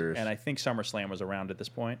Survivor Series, Series. and I think SummerSlam was around at this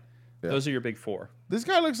point. Yeah. Those are your big four. This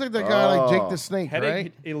guy looks like that guy like Jake Oh. the Snake, Hennig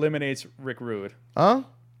right? eliminates Rick Rude. Huh?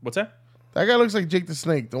 What's that? That guy looks like Jake the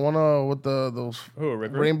Snake, the one with those Who?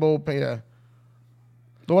 Rick Rude? rainbow. Yeah.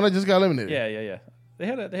 The one that just got eliminated. Yeah. They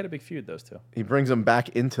had a big feud, those two. He brings him back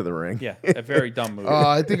into the ring. Yeah, a very dumb move.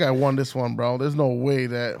 I think I won this one, bro. There's no way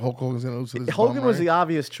that Hulk Hogan's gonna lose to this. Hogan bum, was right? the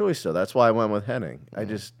obvious choice, though. That's why I went with Hennig. I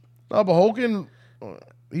just No, but Hogan,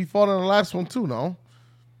 he fought in the last one too. No.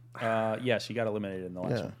 Yes, he got eliminated in the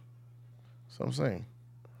last Yeah. one. That's what I'm saying.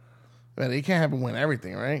 Man, they can't have him win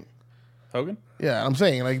everything, right? Hogan? Yeah, I'm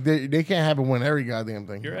saying like they can't have him win every goddamn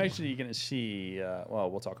thing. You're actually going to see. Well,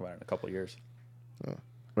 we'll talk about it in a couple of years.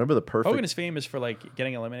 remember the perfect. Hogan is famous for like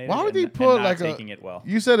getting eliminated. Why would and, they and put not like taking it well?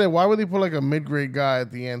 You said it. Why would they put like a mid-grade guy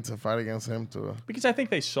at the end to fight against him? Because I think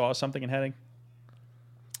they saw something in Hennig.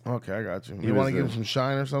 Okay, I got you. He You want was to give the- him some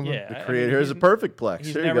shine or something? Yeah, the I creator. mean, Here's a perfect plex. He's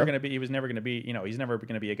Here you never go. going to be. He was never going to be. He's never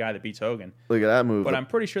going to be a guy that beats Hogan. Look at that move. But I'm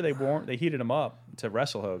pretty sure they heated him up to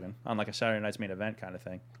wrestle Hogan on like a Saturday Night's Main Event kind of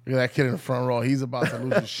thing. Look at that kid in the front row. He's about to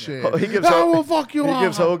lose his shit. Oh, he gives I Ho- will fuck you He up.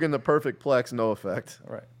 gives Hogan the perfect plex, no effect.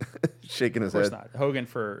 All right. Shaking his Of course head. not.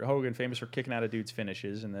 Hogan famous for kicking out of dudes'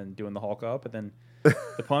 finishes and then doing the Hulk up and then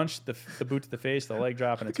the punch, the boot to the face, the leg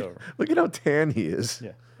drop, and it's over. Look at how tan he is.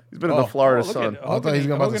 Yeah. He's been in the Florida look sun. at- I thought he was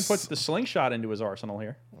about to Hogan s- puts the slingshot into his arsenal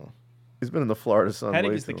here. He's been in the Florida sun. Hennig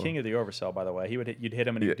way is the too long. king of the oversell, by the way. You'd hit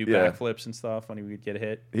him and he'd do Yeah. backflips and stuff when he would get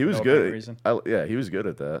hit. He was No apparent good. reason. Yeah, he was good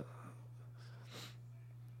at that.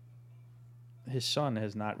 His son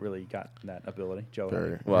has not really got that ability, Joe.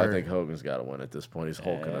 Very, Hennig. Well, I very, think Hogan's got to win at this point. He's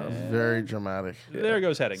hulking up. very dramatic. There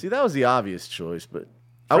goes Hennig. See, that was the obvious choice, but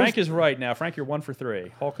Frank is right now. Frank, you're 1 for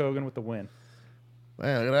 3. Hulk Hogan with the win.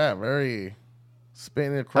 Man, look at that. Very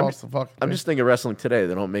spinning across the fucking. I'm thing. just thinking wrestling today.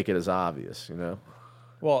 They don't make it as obvious, you know.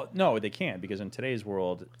 Well, no, they can't because in today's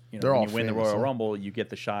world, They're when all you win the famous, Royal huh? Rumble, you get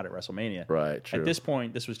the shot at WrestleMania. Right. True. At this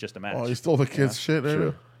point, this was just a match. Oh, he stole the kid's shit. There.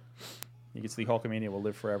 True. You gets the Hulkamania will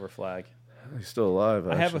live forever flag. He's still alive.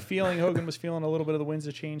 I have a actually. feeling Hogan was feeling a little bit of the winds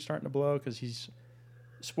of change starting to blow because he's,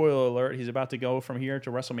 spoiler alert, he's about to go from here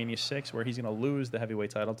to WrestleMania 6 where he's going to lose the heavyweight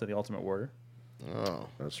title to the Ultimate Warrior. Oh,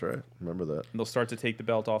 That's right. Remember that. And they'll start to take the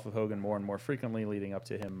belt off of Hogan more and more frequently, leading up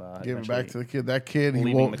to him give it eventually back to the kid. That kid, he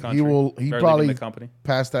leaving will. the He country. will. He Or leaving probably the company.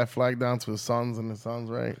 pass that flag down to his sons and his sons,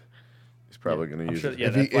 right? He's probably going to I'm use sure, it. yeah,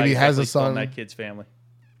 If that he- if flag he is has a definitely still in son- that kid's family.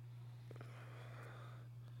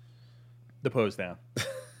 The pose down.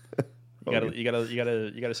 You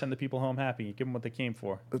gotta send the people home happy. Give them what they came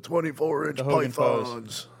for. The 24-inch The Hogan pose.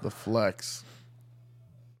 pythons. The flex.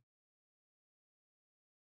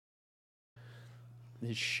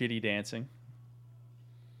 His shitty dancing.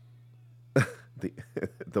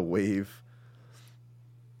 The wave.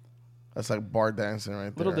 That's like bar dancing right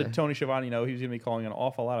there. Little did right? Tony Schiavone know he was going to be calling an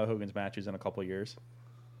awful lot of Hogan's matches in a couple of years.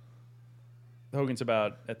 Hogan's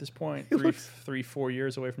about, at this point, 4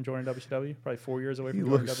 years away from joining WCW. Probably 4 years away from He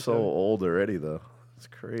joining looks WCW. so old already, though. It's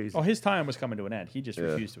crazy. Oh, his time was coming to an end. He just Yeah.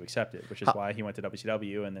 refused to accept it, which is why he went to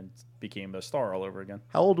WCW and then became the star all over again.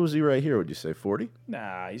 How old was he right here? Would you say 40?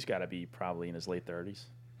 Nah, he's got to be probably in his late 30s.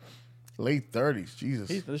 Late 30s,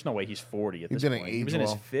 Jesus. There's no way he's 40 at He this didn't point. He age was in his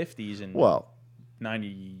well. 50s in Well,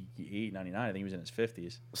 98, 99. I think he was in his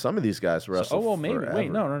 50s. some of these guys So, wrestle. oh, well, maybe. forever.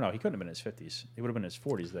 Wait, no. He couldn't have been in his 50s. He would have been in his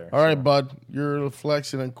 40s there. All right, bud. You're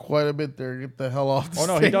flexing quite a bit there. Get the hell off the Oh,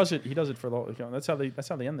 no, stage. he does it. He does it for the. That's how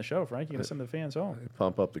they end the show, Frank. You're going to send the fans home.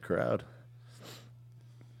 Pump up the crowd.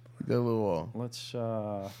 That little, Let's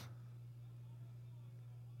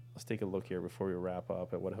take a look here before we wrap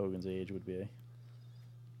up at what Hogan's age would be.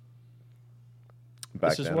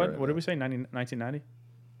 Back This is then, what? right What now. did we say? 1990?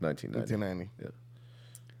 1990. 1990.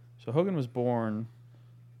 So Hogan was born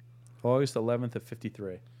August 11th of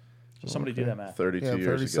 53. So somebody do that math. 32 Yeah, years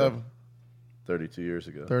 37. ago. 32 years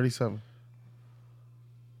ago. 37.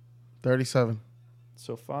 37.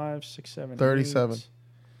 So 5, 6, 7, 37. 8.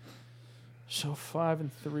 So 5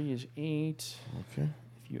 and 3 is 8. Okay.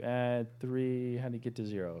 If you add 3, how do you get to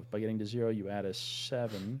 0? By getting to 0, you add a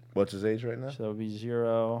 7. What's his age right now? So that would be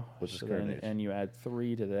 0. What's his So current then- age? And you add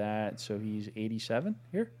 3 to that. So he's 87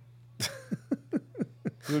 here.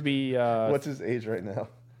 He would be. What's his age right now?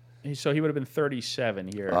 So he would have been 37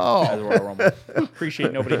 here Oh. at the Royal Rumble.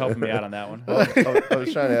 Appreciate nobody helping me out on that one. I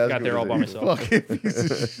was trying to ask. Got him there all his by age. myself. Fucking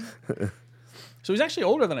piece of shit. So he's actually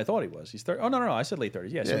older than I thought he was. He's 30. Oh, no. I said late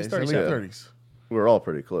 30s. Yeah, so Yeah, he's he's in 37. late Yeah, 30s. We're all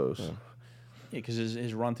pretty close. because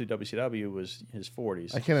his run through WCW was his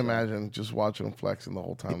 40s. I can't imagine just watching him flexing the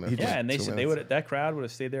whole time. There for Yeah, and they 2 said they minutes. would that crowd would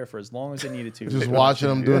have stayed there for as long as they needed to. Just watching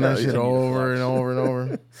him doing that Yeah, shit yeah. over and over and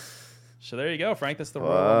over. So there you go, Frank. That's the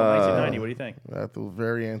Royal Rumble 1990. What do you think? That was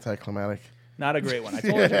very anticlimactic. Not a great one. I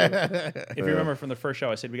told you. If you remember from the first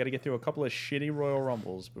show, I said we got to get through a couple of shitty Royal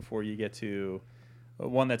Rumbles before you get to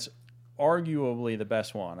one that's arguably the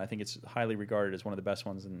best one. I think it's highly regarded as one of the best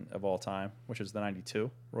ones of all time, which is the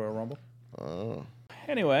 92 Royal Rumble. Oh.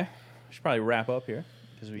 Anyway, we should probably wrap up here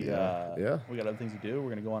because we Yeah. we got other things to do. We're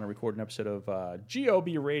going to go on and record an episode of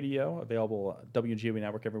GOB Radio, available WGOB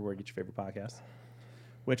Network everywhere you get your favorite podcast,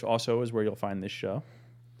 which also is where you'll find this show.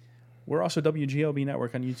 We're also WGOB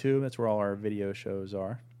Network on YouTube. That's where all our video shows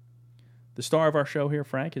are. The star of our show here,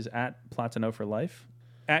 Frank, is at Platano for Life,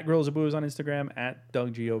 at Grills of Booze on Instagram, at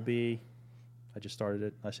DougGOB. I just started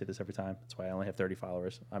it. I say this every time. That's why I only have 30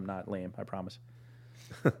 followers. I'm not lame, I promise.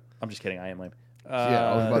 I'm just kidding. I am lame. Yeah,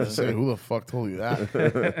 I was about to say, who the fuck told you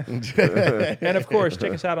that? And of course,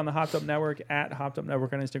 check us out on the Hopped Up Network at Hopped Up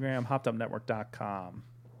Network on Instagram, hoppedupnetwork.com.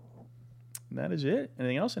 And that is it.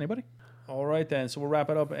 Anything else? Anybody? All right, then. So we'll wrap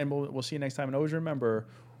it up, and we'll see you next time. And always remember,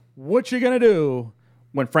 what you gonna do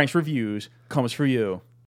when Frank's Reviews comes for you.